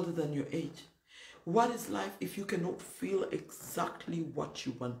older than your age? What is life if you cannot feel exactly what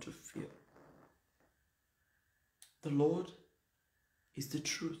you want to feel? The Lord is the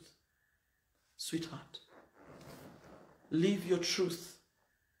truth. Sweetheart, live your truth.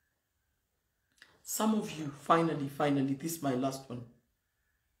 Some of you, finally, this is my last one.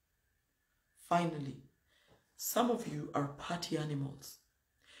 Finally, some of you are party animals.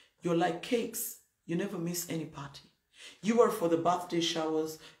 You're like cakes. You never miss any party. You are for the birthday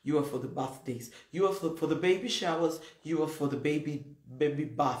showers, you are for the birthdays. You are for the baby showers, you are for the baby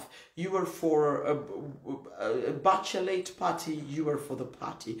bath. You are for a bachelorette party, you are for the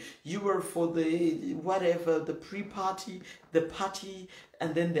party. You are for the whatever, the pre-party, the party,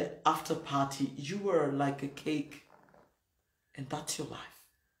 and then the after party. You are like a cake. And that's your life.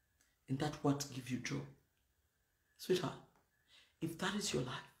 And that's what gives you joy. Sweetheart, if that is your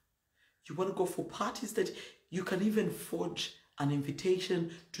life, you want to go for parties that you can even forge an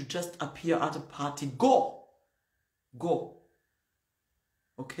invitation to just appear at a party. Go. Go.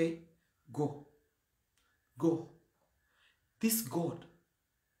 Okay? Go. Go. This God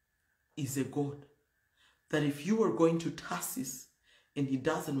is a God that if you are going to Tarsus and he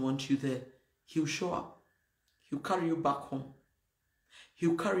doesn't want you there, he'll show up. He'll carry you back home.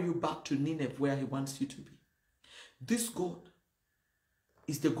 He'll carry you back to Nineveh where he wants you to be. This God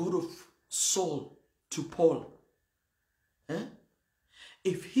is the God of Saul to Paul.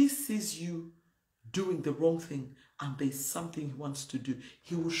 If he sees you doing the wrong thing and there's something he wants to do,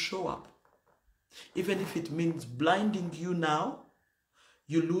 he will show up. Even if it means blinding you now,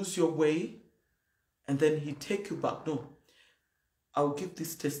 you lose your way, and then he take you back. No, I'll give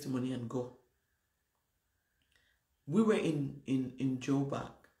this testimony and go. We were in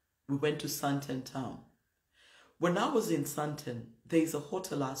Joburg. We went to Sandton town. When I was in Sandton, there is a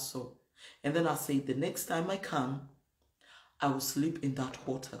hotel I saw. And then I said, the next time I come, I will sleep in that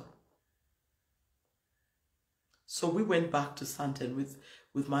hotel. So we went back to Sandton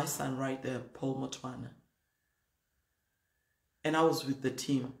with my son right there, Paul Motwana. And I was with the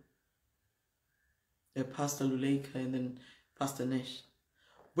team. Pastor Luleka and then Pastor Nesh.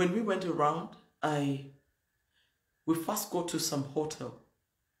 When we went around, we first go to some hotel.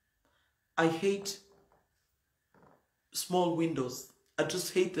 I hate small windows. I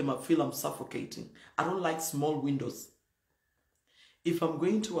just hate them. I feel I'm suffocating. I don't like small windows. If I'm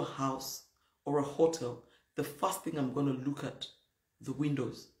going to a house or a hotel, the first thing I'm going to look at the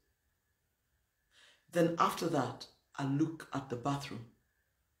windows. Then after that, I look at the bathroom.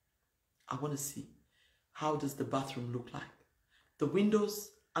 I want to see, how does the bathroom look like? The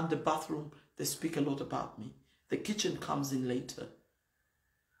windows and the bathroom, they speak a lot about me. The kitchen comes in later.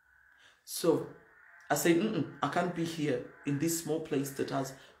 So I said, I can't be here in this small place that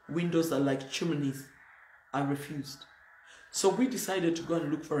has windows that are like chimneys. I refused. So we decided to go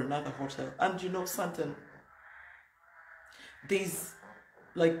and look for another hotel. And you know, Sandton, there's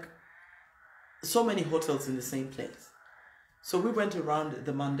like so many hotels in the same place. So we went around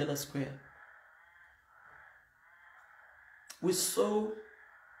the Mandela Square. We saw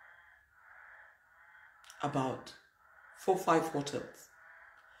about 4 or 5 hotels,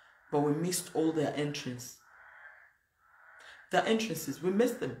 but we missed all their entrances. Their entrances, we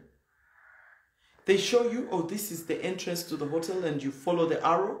missed them. They show you, oh, this is the entrance to the hotel, and you follow the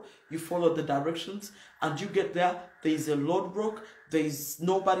arrow, you follow the directions, and you get there, there is a roadblock, there is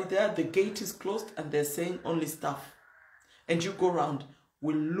nobody there, the gate is closed, and they're saying only staff. And you go around.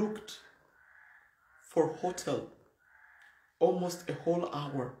 We looked for hotel almost a whole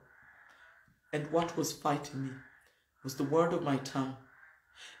hour. And what was fighting me was the word of my tongue.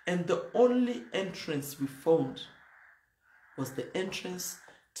 And the only entrance we found was the entrance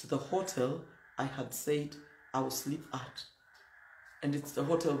to the hotel I had said I would sleep at. And it's the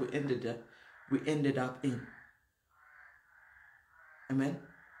hotel we ended up in. Amen?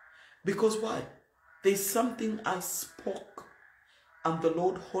 Because why? There's something I spoke and the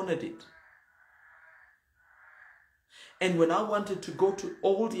Lord honored it. And when I wanted to go to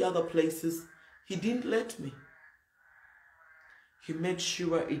all the other places, He didn't let me. He made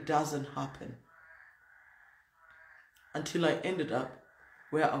sure it doesn't happen until I ended up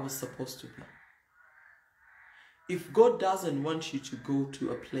where I was supposed to be. If God doesn't want you to go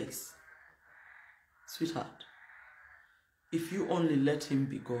to a place, sweetheart, if you only let Him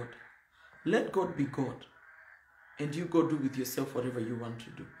be God, let God be God, and you go do with yourself whatever you want to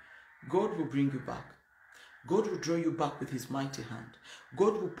do, God will bring you back. God will draw you back with His mighty hand.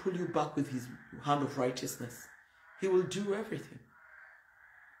 God will pull you back with His hand of righteousness. He will do everything.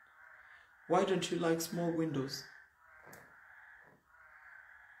 Why don't you like small windows?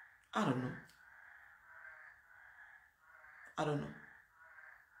 I don't know. I don't know.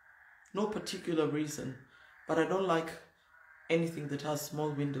 No particular reason, but I don't like anything that has small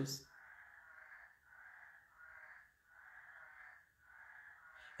windows.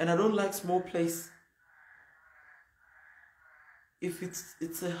 And I don't like small place. If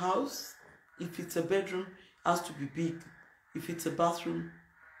it's a house, if it's a bedroom, it has to be big. If it's a bathroom,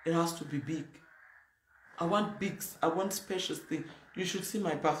 it has to be big. I want big, I want spacious things. You should see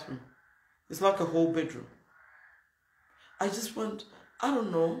my bathroom. It's like a whole bedroom. I just want, I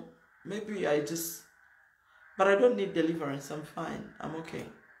don't know, maybe but I don't need deliverance. I'm fine. I'm okay.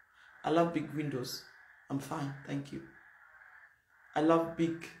 I love big windows. I'm fine. Thank you. I love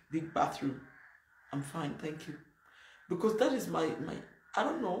big bathroom. I'm fine. Thank you. Because that is my I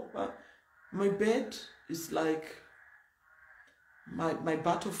don't know, my bed is like my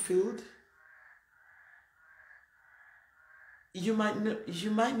battlefield. You might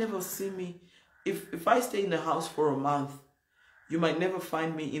never see me. If I stay in the house for a month, you might never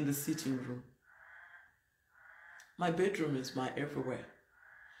find me in the sitting room. My bedroom is my everywhere.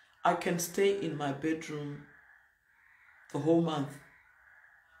 I can stay in my bedroom the whole month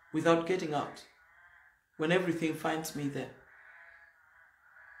without getting out, when everything finds me there.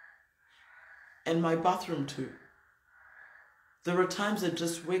 And my bathroom too. There are times I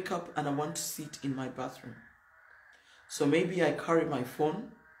just wake up and I want to sit in my bathroom. So maybe I carry my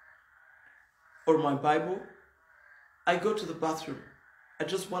phone or my Bible. I go to the bathroom. I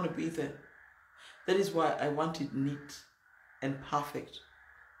just want to be there. That is why I want it neat and perfect.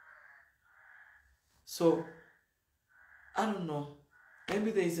 So, I don't know.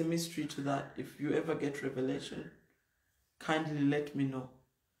 Maybe there is a mystery to that. If you ever get revelation, kindly let me know.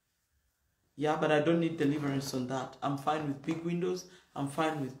 Yeah, but I don't need deliverance on that. I'm fine with big windows. I'm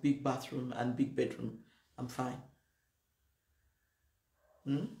fine with big bathroom and big bedroom. I'm fine.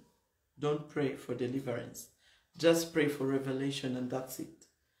 Don't pray for deliverance. Just pray for revelation and that's it.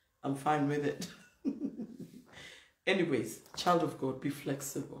 I'm fine with it. Anyways, child of God, be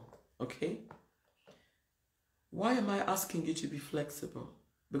flexible, okay? Why am I asking you to be flexible?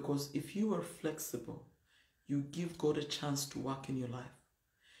 Because if you are flexible, you give God a chance to work in your life.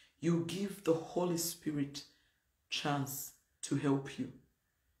 You give the Holy Spirit chance to help you.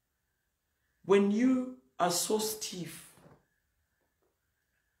 When you are so stiff,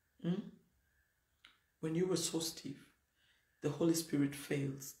 when you were so stiff, the Holy Spirit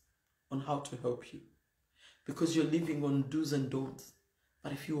fails on how to help you because you're living on do's and don'ts.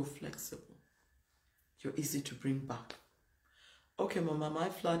 But if you are flexible, you're easy to bring back. Okay, Mama, my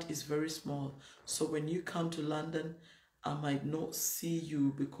flat is very small, so when you come to London, I might not see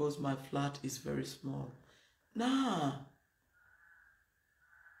you because my flat is very small. Nah.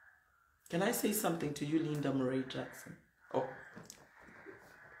 Can I say something to you, Linda Marie Jackson? Oh.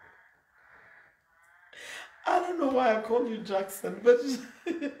 I don't know why I call you Jackson, but...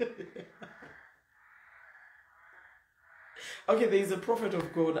 Okay, there is a prophet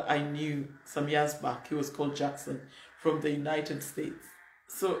of God I knew some years back. He was called Jackson from the United States.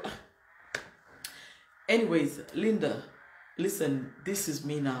 So, anyways, Linda, listen, this is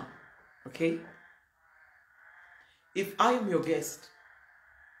me now, okay? If I am your guest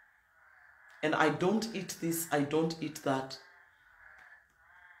and I don't eat this, I don't eat that,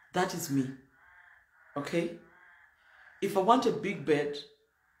 that is me, okay? If I want a big bed,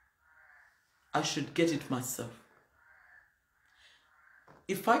 I should get it myself.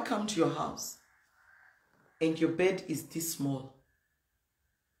 If I come to your house and your bed is this small,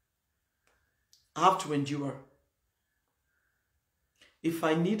 I have to endure. If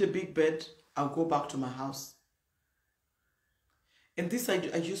I need a big bed, I'll go back to my house. And this I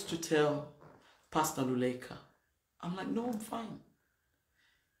used to tell Pastor Luleka. I'm like, no, I'm fine.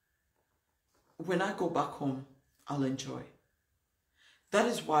 When I go back home, I'll enjoy. That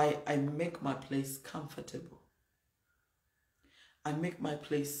is why I make my place comfortable. I make my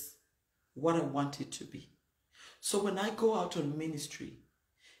place what I want it to be. So when I go out on ministry,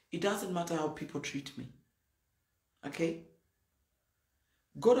 it doesn't matter how people treat me. Okay?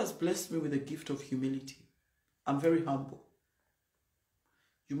 God has blessed me with the gift of humility. I'm very humble.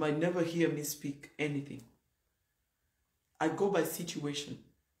 You might never hear me speak anything. I go by situation.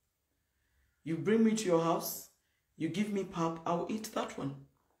 You bring me to your house, you give me pap, I'll eat that one.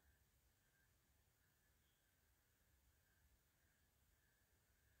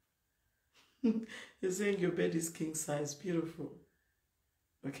 You're saying your bed is king size, beautiful.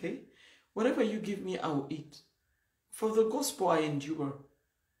 Okay? Whatever you give me, I'll eat. For the gospel, I endure.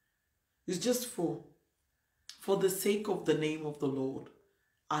 It's just for the sake of the name of the Lord,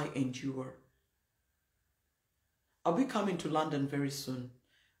 I endure. I'll be coming to London very soon.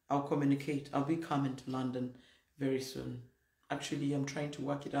 I'll communicate. I'll be coming to London very soon. Actually, I'm trying to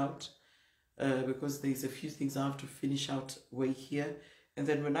work it out because there's a few things I have to finish out way here. And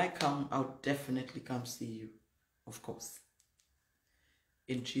then when I come, I'll definitely come see you, of course.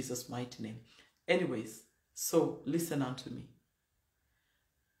 In Jesus' mighty name. Anyways, so listen unto me.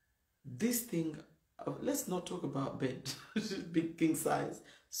 This thing, let's not talk about bed, big king size,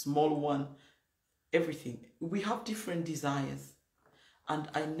 small one, everything. We have different desires, and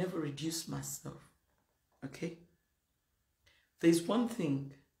I never reduce myself, okay? There's one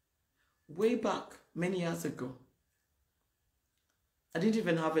thing, way back many years ago, I didn't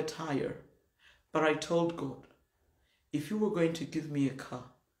even have a tire, but I told God, if you were going to give me a car,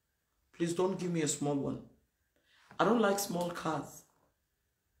 please don't give me a small one. I don't like small cars.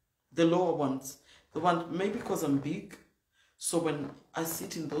 The lower ones. The one, maybe because I'm big, so when I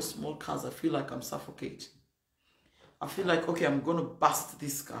sit in those small cars, I feel like I'm suffocating. I feel like, okay, I'm going to bust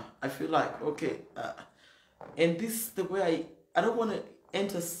this car. I feel like, okay. And this, the way I don't want to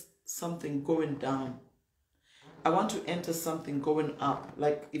enter something going down. I want to enter something going up.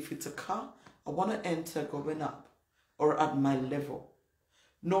 Like if it's a car, I want to enter going up or at my level.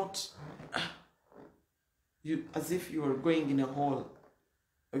 Not you as if you were going in a hall.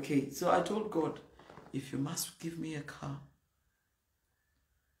 Okay, so I told God, if you must give me a car,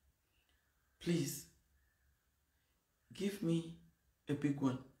 please give me a big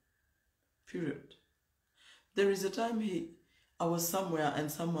one. Period. There is a time I was somewhere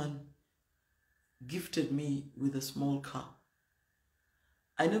and someone gifted me with a small car.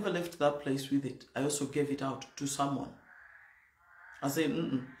 I never left that place with it. I also gave it out to someone. I said,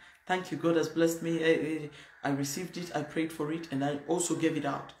 thank you, God has blessed me. I received it, I prayed for it, and I also gave it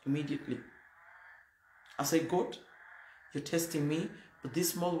out immediately. I said, God, you're testing me, but this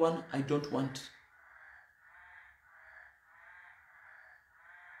small one, I don't want.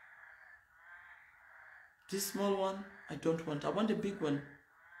 This small one, I don't want. I want a big one.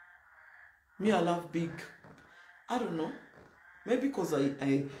 Me, I love big. I don't know. Maybe because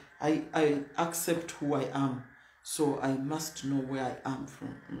I accept who I am. So I must know where I am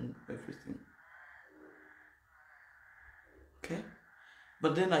from and everything. Okay?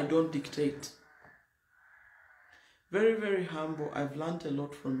 But then I don't dictate. Very, very humble. I've learned a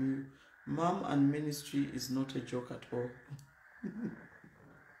lot from you. Mom and ministry is not a joke at all.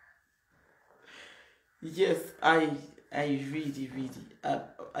 Yes, I really,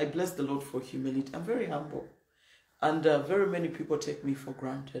 I bless the Lord for humility. I'm very humble. And very many people take me for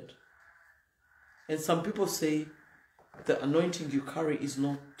granted. And some people say the anointing you carry is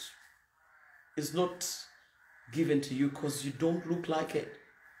not given to you because you don't look like it.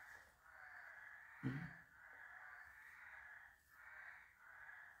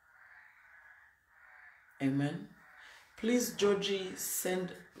 Amen. Please, Georgie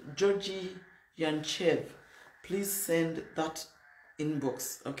Yanchev, please send that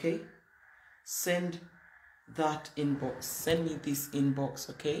inbox, okay? Send that inbox. Send me this inbox,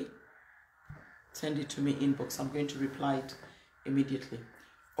 okay? Send it to me inbox. I'm going to reply it immediately.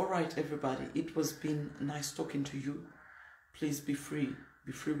 All right, everybody. It has been nice talking to you. Please be free.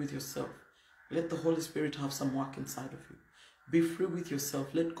 Be free with yourself. Let the Holy Spirit have some work inside of you. Be free with yourself.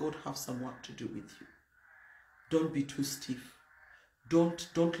 Let God have some work to do with you. Don't be too stiff. Don't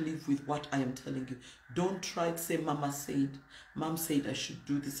live with what I am telling you. Don't try to say, Mama said, Mom said I should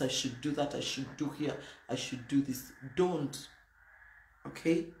do this, I should do that, I should do here, I should do this. Don't.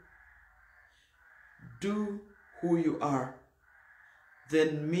 Okay? Do who you are.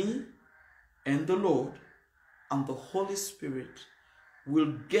 Then me and the Lord and the Holy Spirit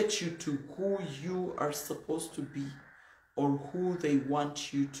will get you to who you are supposed to be or who they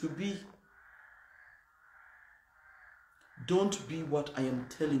want you to be. Don't be what I am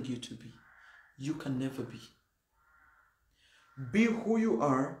telling you to be. You can never be. Be who you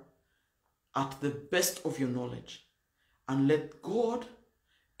are at the best of your knowledge and let God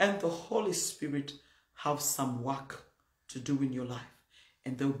and the Holy Spirit have some work to do in your life,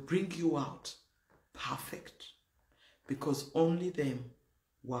 and they'll bring you out perfect, because only them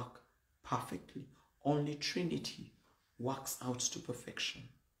work perfectly. Only Trinity works out to perfection.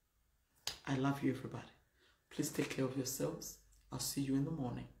 I love you, everybody. Please take care of yourselves. I'll see you in the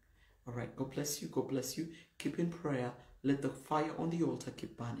morning. All right. God bless you. God bless you. Keep in prayer. Let the fire on the altar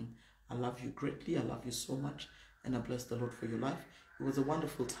keep burning. I love you greatly. I love you so much. And I bless the Lord for your life. It was a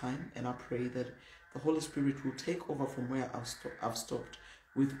wonderful time. And I pray that the Holy Spirit will take over from where I've stopped,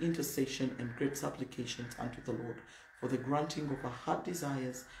 with intercession and great supplications unto the Lord for the granting of our heart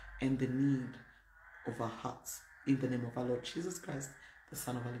desires and the need of our hearts. In the name of our Lord Jesus Christ, the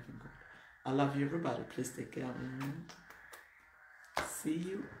Son of our living God. I love you, everybody. Please take care. See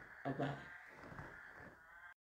you. Bye-bye.